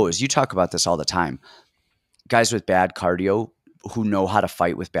 He knows, you talk about this all the time, guys with bad cardio who know how to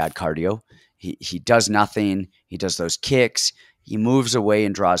fight with bad cardio. He does nothing. He does those kicks. He moves away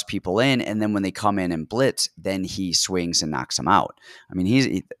and draws people in, and then when they come in and blitz, then he swings and knocks them out. I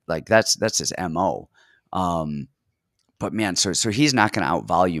mean, that's his MO. But man, so he's not going to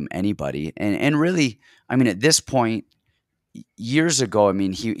out-volume anybody. And really, I mean, at this point, years ago, I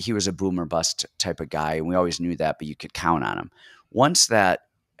mean, he was a boom or bust type of guy, and we always knew that, but you could count on him. Once that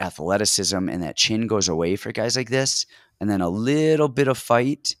athleticism and that chin goes away for guys like this, and then a little bit of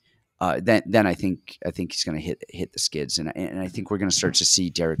fight, then I think he's going to hit the skids, and I think we're going to start to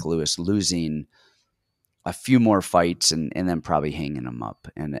see Derek Lewis losing a few more fights and then probably hanging him up,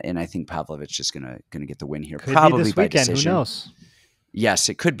 and I think Pavlovich is going to get the win here, could probably be this by weekend. decision. Who knows? Yes,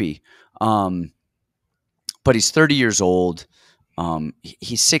 it could be. But he's 30 years old.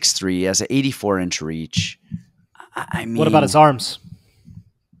 He's 6'3", he has an 84-inch reach. I mean, what about his arms?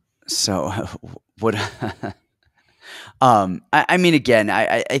 So what? I mean, again,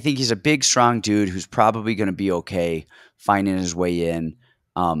 I think he's a big, strong dude who's probably going to be okay finding his way in.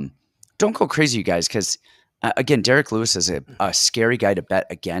 Don't go crazy, you guys, because again, Derek Lewis is a scary guy to bet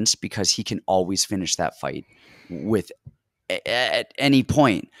against because he can always finish that fight at any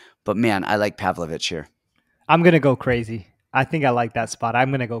point. But man, I like Pavlovich here. I'm going to go crazy. I think I like that spot. I'm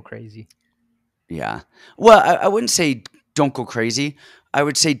going to go crazy. Yeah. Well, I wouldn't say don't go crazy. I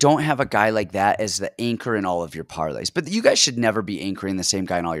would say don't have a guy like that as the anchor in all of your parlays. But you guys should never be anchoring the same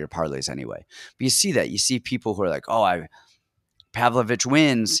guy in all your parlays anyway. But you see that. You see people who are like, Pavlovich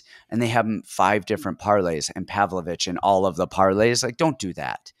wins, and they have 5 different parlays and Pavlovich in all of the parlays. Like, don't do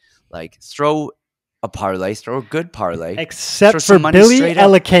that. Like, throw a parlay, throw a good parlay. Except for Billy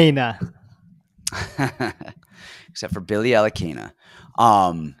Elikana. Except for Billy Elikana.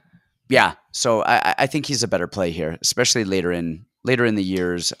 Yeah, so I think he's a better play here, especially later in the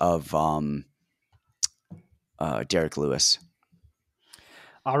years of Derek Lewis.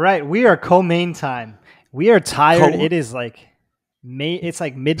 All right, we are co-main time. We are tired. It is like it's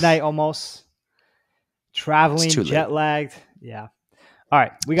like midnight almost. Traveling, jet lagged. Yeah. All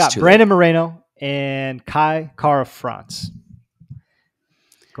right, we got Brandon Moreno and Kai Kara France.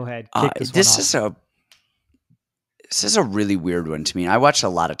 Go ahead. Kick this one off. This is a really weird one to me. I watched a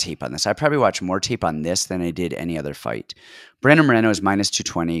lot of tape on this. I probably watched more tape on this than I did any other fight. Brandon Moreno is minus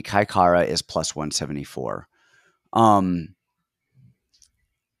 220. Kai Kara is plus 174.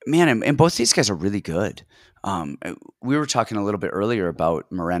 man, and both these guys are really good. We were talking a little bit earlier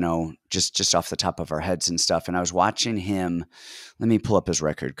about Moreno, just off the top of our heads and stuff. And I was watching him. Let me pull up his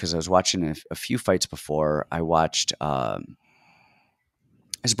record because I was watching a few fights before. I watched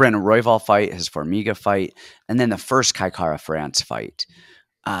his Brandon Royval fight, his Formiga fight, and then the first Kai Kara France fight.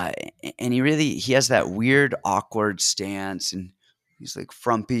 Uh, and he has that weird, awkward stance, and he's like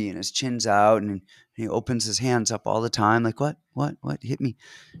frumpy, and his chin's out, and he opens his hands up all the time, like what, hit me,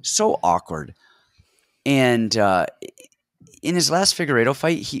 so awkward. And in his last Figueiredo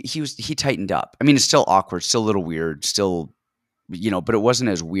fight, he tightened up. I mean, it's still awkward, still a little weird, still, but it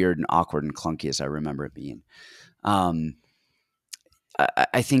wasn't as weird and awkward and clunky as I remember it being. I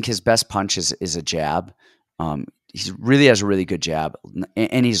think his best punch is a jab. He really has a really good jab,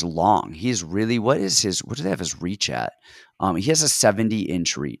 and he's long. He's really what do they have his reach at? He has a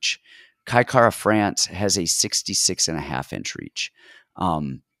 70-inch reach. Kai Kara France has a 66.5-inch reach.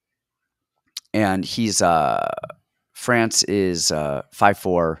 And he's France is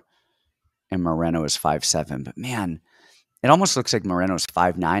 5'4", and Moreno is 5'7". But man, it almost looks like Moreno's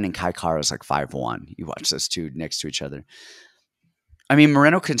 5'9", and Kai Kara is like 5'1". You watch those two next to each other. I mean,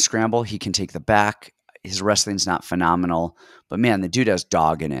 Moreno can scramble. He can take the back. His wrestling's not phenomenal, but man, the dude has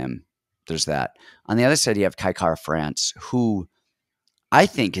dog in him. There's that. On the other side, you have Kai Kara France, who I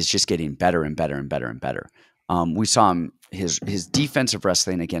think is just getting better and better and better and better. We saw him. His defensive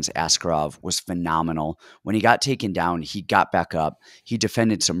wrestling against Askarov was phenomenal. When he got taken down, he got back up. He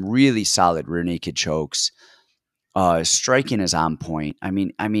defended some really solid rear naked chokes. Striking is on point. I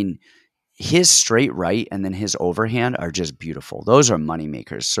mean, his straight right and then his overhand are just beautiful. Those are money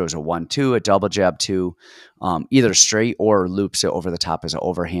makers. So it's a 1-2, a double jab 2, either straight or loops it over the top as an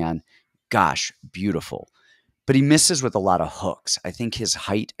overhand. Gosh, beautiful. But he misses with a lot of hooks. I think his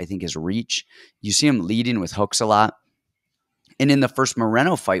height, I think his reach. You see him leading with hooks a lot. And in the first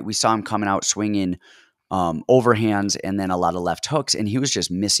Moreno fight, we saw him coming out swinging overhands and then a lot of left hooks, and he was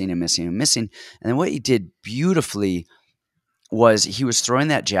just missing and missing and missing. And then what he did beautifully was he was throwing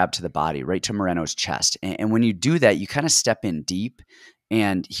that jab to the body, right to Moreno's chest. And when you do that, you kind of step in deep,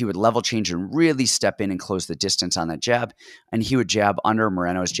 and he would level change and really step in and close the distance on that jab. And he would jab under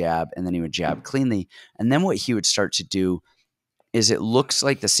Moreno's jab, and then he would jab cleanly. And then what he would start to do is it looks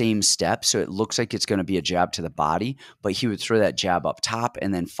like the same step. So it looks like it's going to be a jab to the body, but he would throw that jab up top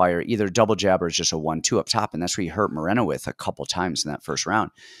and then fire either double jab or just a 1-2 up top. And that's what he hurt Moreno with a couple times in that first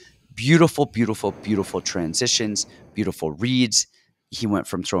round. Beautiful, beautiful, beautiful transitions, beautiful reads. He went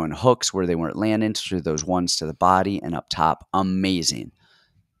from throwing hooks where they weren't landing to those ones to the body and up top. Amazing.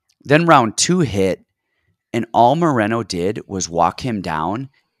 Then round 2 hit, and all Moreno did was walk him down,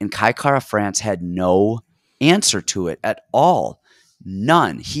 and Kai Kara France had no answer to it at all.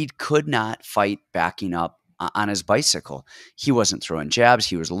 None. He could not fight backing up on his bicycle. He wasn't throwing jabs.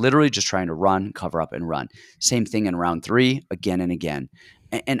 He was literally just trying to run, cover up, and run. Same thing in round 3, again and again.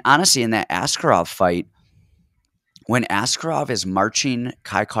 And honestly, in that Askarov fight, when Askarov is marching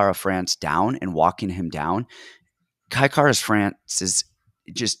Kai Kara France down and walking him down, Kai Kara France's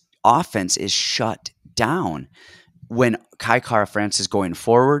just offense is shut down. When Kai Kara France is going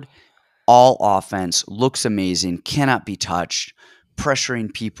forward, all offense looks amazing, cannot be touched,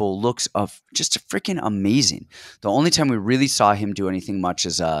 pressuring people, looks of just freaking amazing. The only time we really saw him do anything much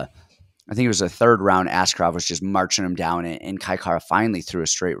is I think it was a third round. Askarov was just marching him down, and Kai Kara finally threw a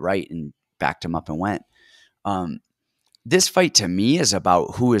straight right and backed him up and went. This fight to me is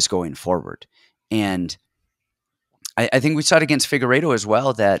about who is going forward. And I think we saw it against Figueiredo as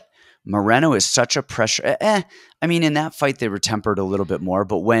well, that Moreno is such a pressure. I mean, in that fight, they were tempered a little bit more,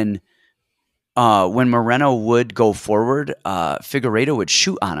 but when Moreno would go forward, Figueiredo would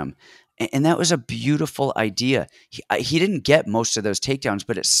shoot on him. And that was a beautiful idea. He didn't get most of those takedowns,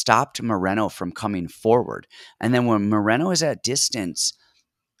 but it stopped Moreno from coming forward. And then when Moreno is at distance,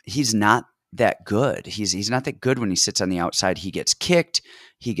 he's not that good. He's not that good when he sits on the outside. He gets kicked.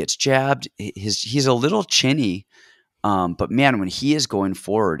 He gets jabbed. He's a little chinny. But man, when he is going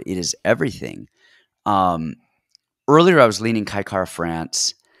forward, it is everything. Earlier, I was leaning Kai Kara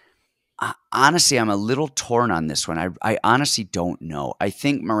France. Honestly, I'm a little torn on this one. I honestly don't know. I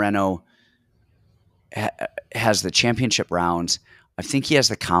think Moreno has the championship rounds. I think he has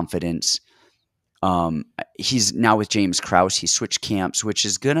the confidence. He's now with James Krause. He switched camps, which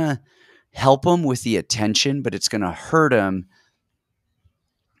is going to help him with the attention, but it's going to hurt him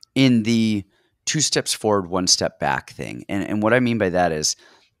in the 2 steps forward, 1 step back thing. And what I mean by that is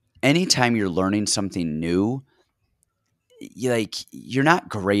anytime you're learning something new, you're not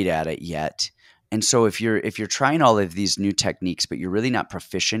great at it yet. And so if you're trying all of these new techniques, but you're really not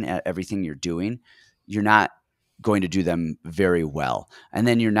proficient at everything you're doing, you're not going to do them very well. And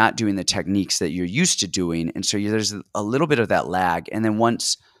then you're not doing the techniques that you're used to doing. And so there's a little bit of that lag. And then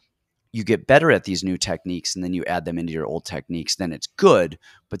once you get better at these new techniques and then you add them into your old techniques, then it's good.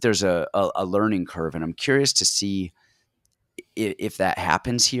 But there's a learning curve. And I'm curious to see if that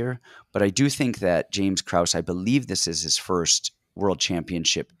happens here. But I do think that James Krause, I believe this is his first world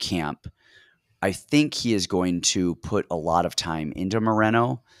championship camp. I think he is going to put a lot of time into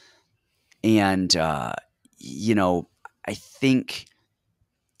Moreno. And, I think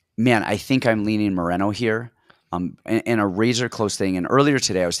I'm leaning Moreno here. And a razor close thing. And earlier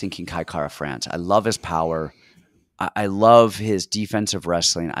today, I was thinking Kai Kara France. I love his power. I love his defensive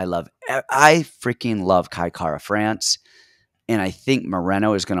wrestling. I freaking love Kai Kara France. And I think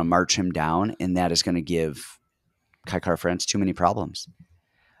Moreno is going to march him down, and that is going to give Kai Kara France too many problems.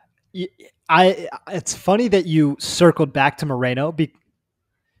 It's funny that you circled back to Moreno.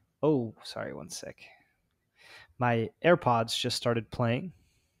 Oh, sorry, one sec. My AirPods just started playing.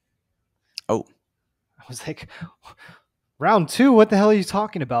 Oh. I was like, round 2, what the hell are you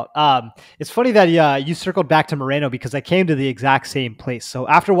talking about? It's funny that you circled back to Moreno because I came to the exact same place. So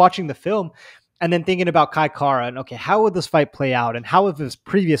after watching the film and then thinking about Kai Kara and, okay, how would this fight play out and how have his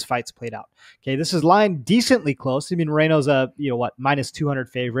previous fights played out? Okay, this is lined decently close. I mean, Moreno's a, minus 200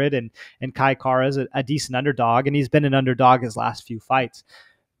 favorite and Kai Kara is a decent underdog, and he's been an underdog his last few fights.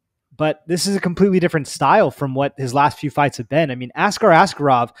 But this is a completely different style from what his last few fights have been. I mean,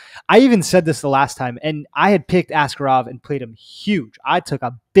 Askarov, I even said this the last time, and I had picked Askarov and played him huge. I took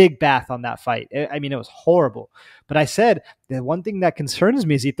a big bath on that fight. I mean, it was horrible. But I said the one thing that concerns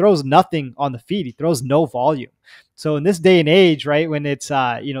me is he throws nothing on the feet. He throws no volume. So in this day and age, right, when it's,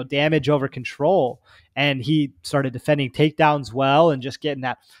 damage over control, and he started defending takedowns well and just getting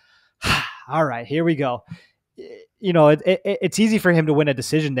that, all right, here we go. It's easy for him to win a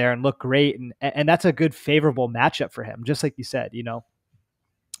decision there and look great. And that's a good favorable matchup for him, just like you said,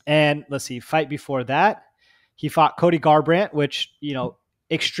 And let's see, fight before that, he fought Cody Garbrandt, which,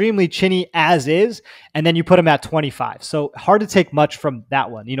 extremely chinny as is. And then you put him at 25. So hard to take much from that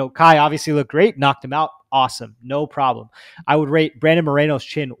one. Kai obviously looked great, knocked him out. Awesome. No problem. I would rate Brandon Moreno's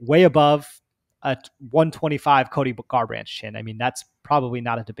chin way above a 125 Cody Garbrandt's chin. I mean, that's probably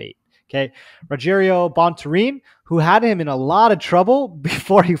not a debate. Okay, Rogerio Bontorin, who had him in a lot of trouble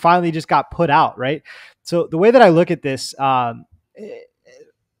before he finally just got put out, right? So the way that I look at this, the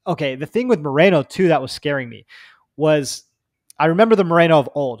thing with Moreno too that was scaring me was I remember the Moreno of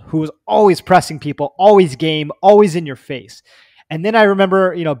old, who was always pressing people, always game, always in your face. And then I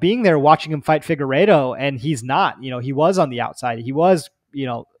remember, being there watching him fight Figueiredo, and he's not, he was on the outside. He was,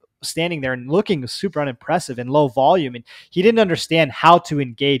 standing there and looking super unimpressive and low volume. And he didn't understand how to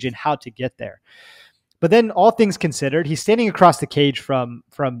engage and how to get there. But then all things considered, he's standing across the cage from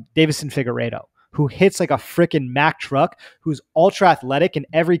Davison Figueiredo, who hits like a freaking Mack truck, who's ultra athletic in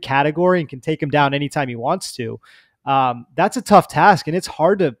every category and can take him down anytime he wants to. That's a tough task. And it's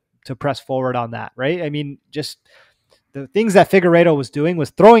hard to press forward on that, right? I mean, just the things that Figueiredo was doing was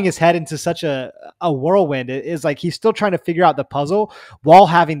throwing his head into such a whirlwind. It is like he's still trying to figure out the puzzle while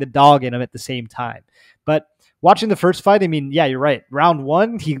having the dog in him at the same time. But watching the first fight, I mean, yeah, you're right. Round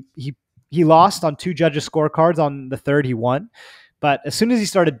 1, he lost on 2 judges' scorecards. On the third, he won. But as soon as he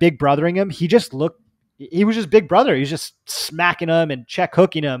started big brothering him, he was just big brother. He was just smacking him and check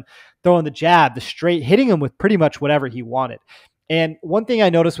hooking him, throwing the jab, the straight, hitting him with pretty much whatever he wanted. And one thing I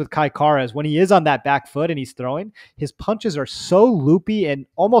noticed with Kai Kara is when he is on that back foot and he's throwing, his punches are so loopy and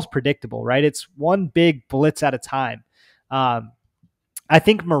almost predictable, right? It's one big blitz at a time. I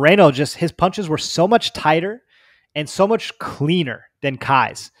think Moreno his punches were so much tighter and so much cleaner than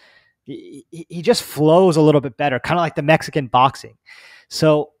Kai's. He just flows a little bit better, kind of like the Mexican boxing.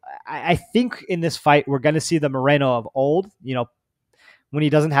 So I think in this fight, we're going to see the Moreno of old, when he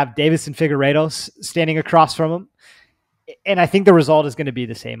doesn't have Davison Figueiredo standing across from him. And I think the result is going to be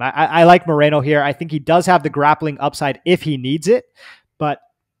the same. I like Moreno here. I think he does have the grappling upside if he needs it. But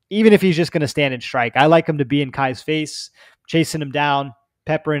even if he's just going to stand and strike, I like him to be in Kai's face, chasing him down,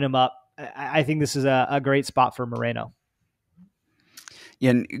 peppering him up. I think this is a great spot for Moreno. Yeah,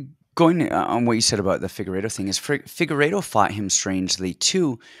 and going on what you said about the Figueiredo thing is Figueiredo fought him strangely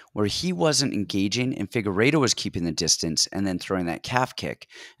too, where he wasn't engaging and Figueiredo was keeping the distance and then throwing that calf kick.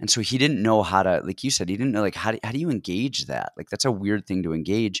 And so he didn't know how to, like you said, he didn't know how do you engage that? Like that's a weird thing to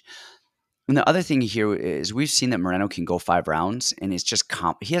engage. And the other thing here is we've seen that Moreno can go 5 rounds and it's just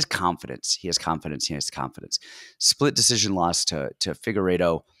he has confidence. He has confidence. Split decision loss to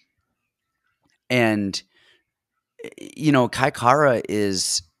Figueiredo. And, Kai Kara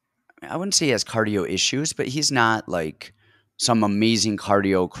is, I wouldn't say he has cardio issues, but he's not like some amazing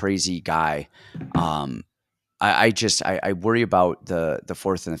cardio crazy guy. I worry about the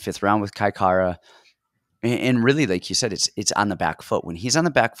fourth and the fifth round with Kai Kara. And really, like you said, it's on the back foot. When he's on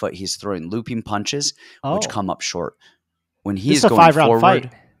the back foot, he's throwing looping punches, which come up short. When This he's is a going 5-round forward,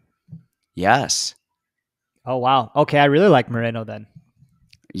 fight. yes. Oh, wow. Okay, I really like Moreno then.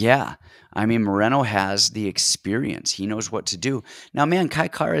 Yeah. I mean, Moreno has the experience. He knows what to do. Now, man, Kai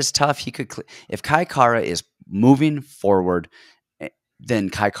Kara is tough. He could, if Kai Kara is moving forward,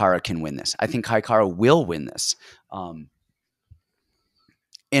 then Kai Kara can win this. I think Kai Kara will win this. And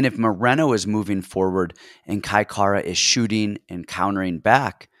if Moreno is moving forward and Kai Kara is shooting and countering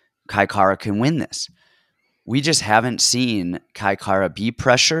back, Kai Kara can win this. We just haven't seen Kai Kara be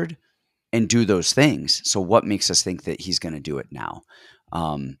pressured and do those things. So what makes us think that he's going to do it now?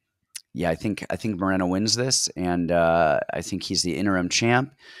 Yeah, I think Moreno wins this, and I think he's the interim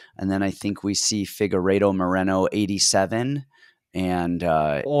champ. And then I think we see Figueiredo Moreno 87, and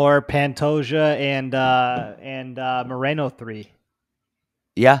or Pantoja and Moreno 3.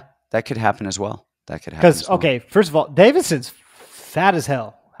 Yeah, that could happen as well. That could happen. Because okay, first of all, Davidson's fat as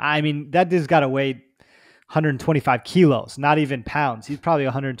hell. I mean, that dude's got to weigh 125 kilos, not even pounds. He's probably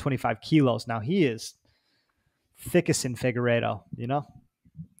 125 kilos now. He is thickest in Figueiredo, you know.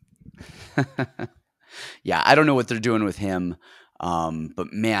 Yeah, I don't know what they're doing with him,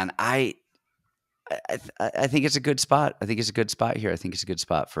 but man, I think it's a good spot. I think it's a good spot here. I think it's a good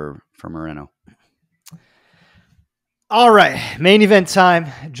spot for Moreno. All right, main event time.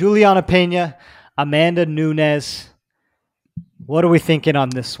 Julianna Peña, Amanda Nunes. What are we thinking on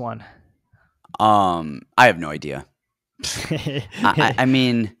this one? I have no idea. I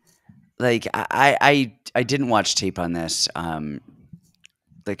mean, like I didn't watch tape on this.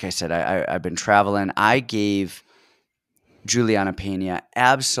 Like I said, I've been traveling. I gave Julianna Peña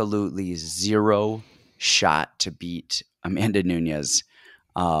absolutely zero shot to beat Amanda Nunes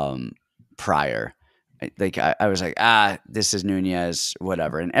prior. Like I was like, this is Nunes,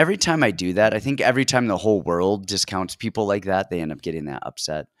 whatever. And every time I do that, I think every time the whole world discounts people like that, they end up getting that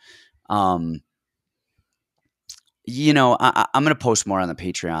upset. You know, I'm going to post more on the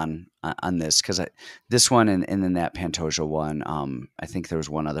Patreon on this because this one and then that Pantoja one. I think there was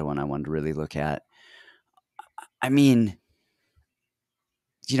one other one I wanted to really look at. I mean,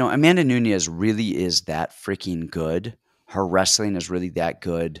 you know, Amanda Nunes really is that freaking good. Her wrestling is really that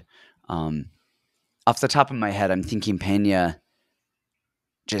good. Off the top of my head, I'm thinking Peña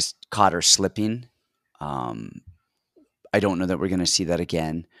just caught her slipping. I don't know that we're going to see that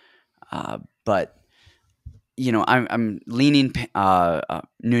again. But, you know, I'm leaning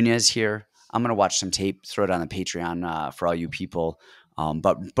Nunes here. I'm going to watch some tape, throw it on the Patreon for all you people.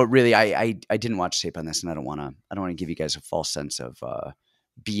 But really, I didn't watch tape on this, and I don't want to give you guys a false sense of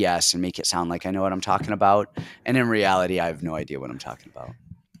BS and make it sound like I know what I'm talking about. And in reality, I have no idea what I'm talking about.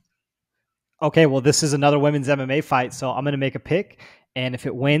 Okay, well, this is another women's MMA fight, so I'm going to make a pick, and if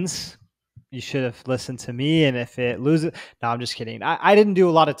it wins, you should have listened to me, and if it loses, no, I'm just kidding. I didn't do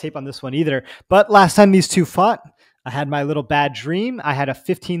a lot of tape on this one either, but last time these two fought, I had my little bad dream. I had a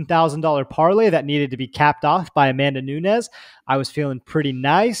 $15,000 parlay that needed to be capped off by Amanda Nunes. I was feeling pretty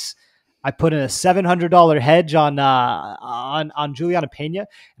nice. I put in a $700 hedge on Julianna Peña,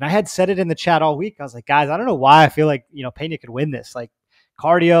 and I had said it in the chat all week. I was like, guys, I don't know why I feel like, you know, Peña could win this. Like,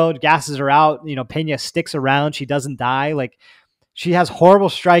 cardio, gases her out. You know, Peña sticks around. She doesn't die. Like, she has horrible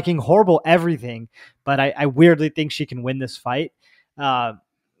striking, horrible everything. But I weirdly think she can win this fight. I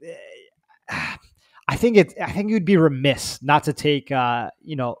think you'd be remiss not to take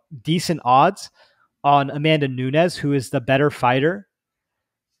you know, decent odds on Amanda Nunes, who is the better fighter,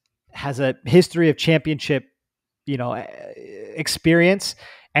 has a history of championship, you know, experience.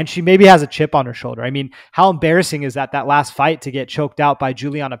 And she maybe has a chip on her shoulder. I mean, how embarrassing is that last fight to get choked out by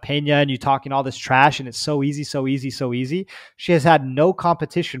Julianna Peña and you talking all this trash and it's so easy, so easy, so easy. She has had no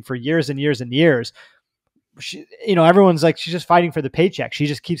competition for years and years and years. She, you know, everyone's like, she's just fighting for the paycheck. She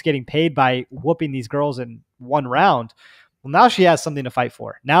just keeps getting paid by whooping these girls in one round. Well, now she has something to fight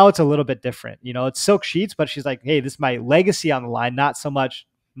for. Now it's a little bit different. You know, it's silk sheets, but she's like, hey, this is my legacy on the line, not so much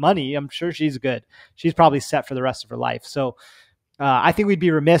money. I'm sure she's good. She's probably set for the rest of her life. So, I think we'd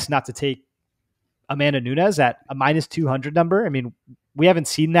be remiss not to take Amanda Nunes at a -200 number. I mean, we haven't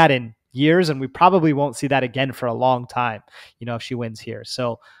seen that in years, and we probably won't see that again for a long time, you know, if she wins here.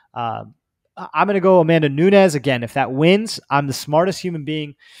 So I'm going to go Amanda Nunes. Again, if that wins, I'm the smartest human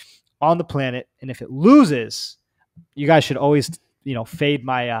being on the planet. And if it loses, you guys should always, you know, fade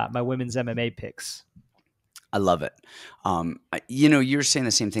my my women's MMA picks. I love it. You know, you're saying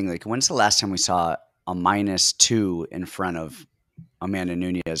the same thing. Like, when's the last time we saw a -2 in front of Amanda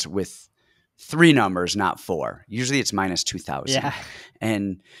Nunes with 3 numbers, not 4? Usually it's -2,000. Yeah.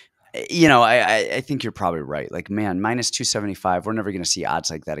 And I think you're probably right. Like, man, minus 275. We're never going to see odds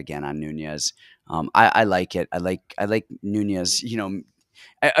like that again on Nunes. I like it. I like Nunes.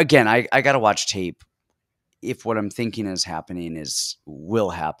 Again, I got to watch tape. If what I'm thinking is happening will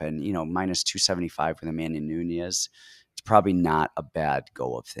happen, minus 275 for the man in Nunes, it's probably not a bad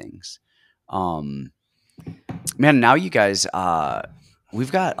go of things. Man, now you guys,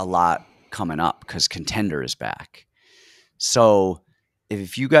 we've got a lot coming up because Contender is back. So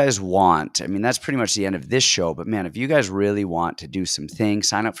if you guys want, I mean, that's pretty much the end of this show. But man, if you guys really want to do some things,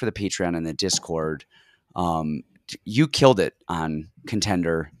 sign up for the Patreon and the Discord. You killed it on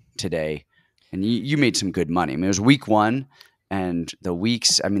Contender today, and you made some good money. I mean, it was week 1, and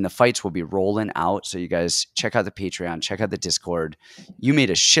the fights will be rolling out. So you guys check out the Patreon, check out the Discord. You made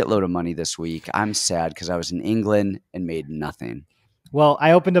a shitload of money this week. I'm sad because I was in England and made nothing. Well,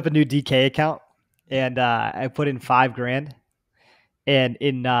 I opened up a new DK account and I put in $5,000. And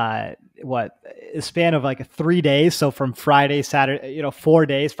in a span of like 3 days, so from Friday, Saturday, 4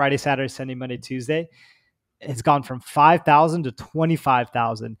 days, Friday, Saturday, Sunday, Monday, Tuesday, it's gone from 5,000 to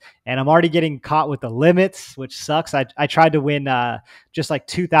 25,000, and I'm already getting caught with the limits, which sucks. I tried to win just like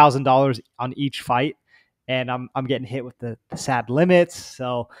 $2,000 on each fight, and I'm getting hit with the sad limits.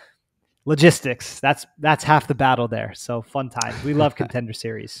 So logistics, that's half the battle there. So fun times. We love Contender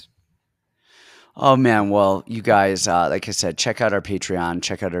Series. Oh man, well, you guys, like I said, check out our Patreon,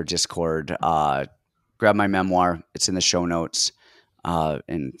 check out our Discord, grab my memoir. It's in the show notes.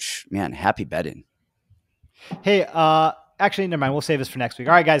 And man, happy betting. Hey, actually, never mind. We'll save this for next week.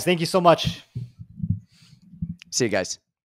 All right, guys. Thank you so much. See you guys.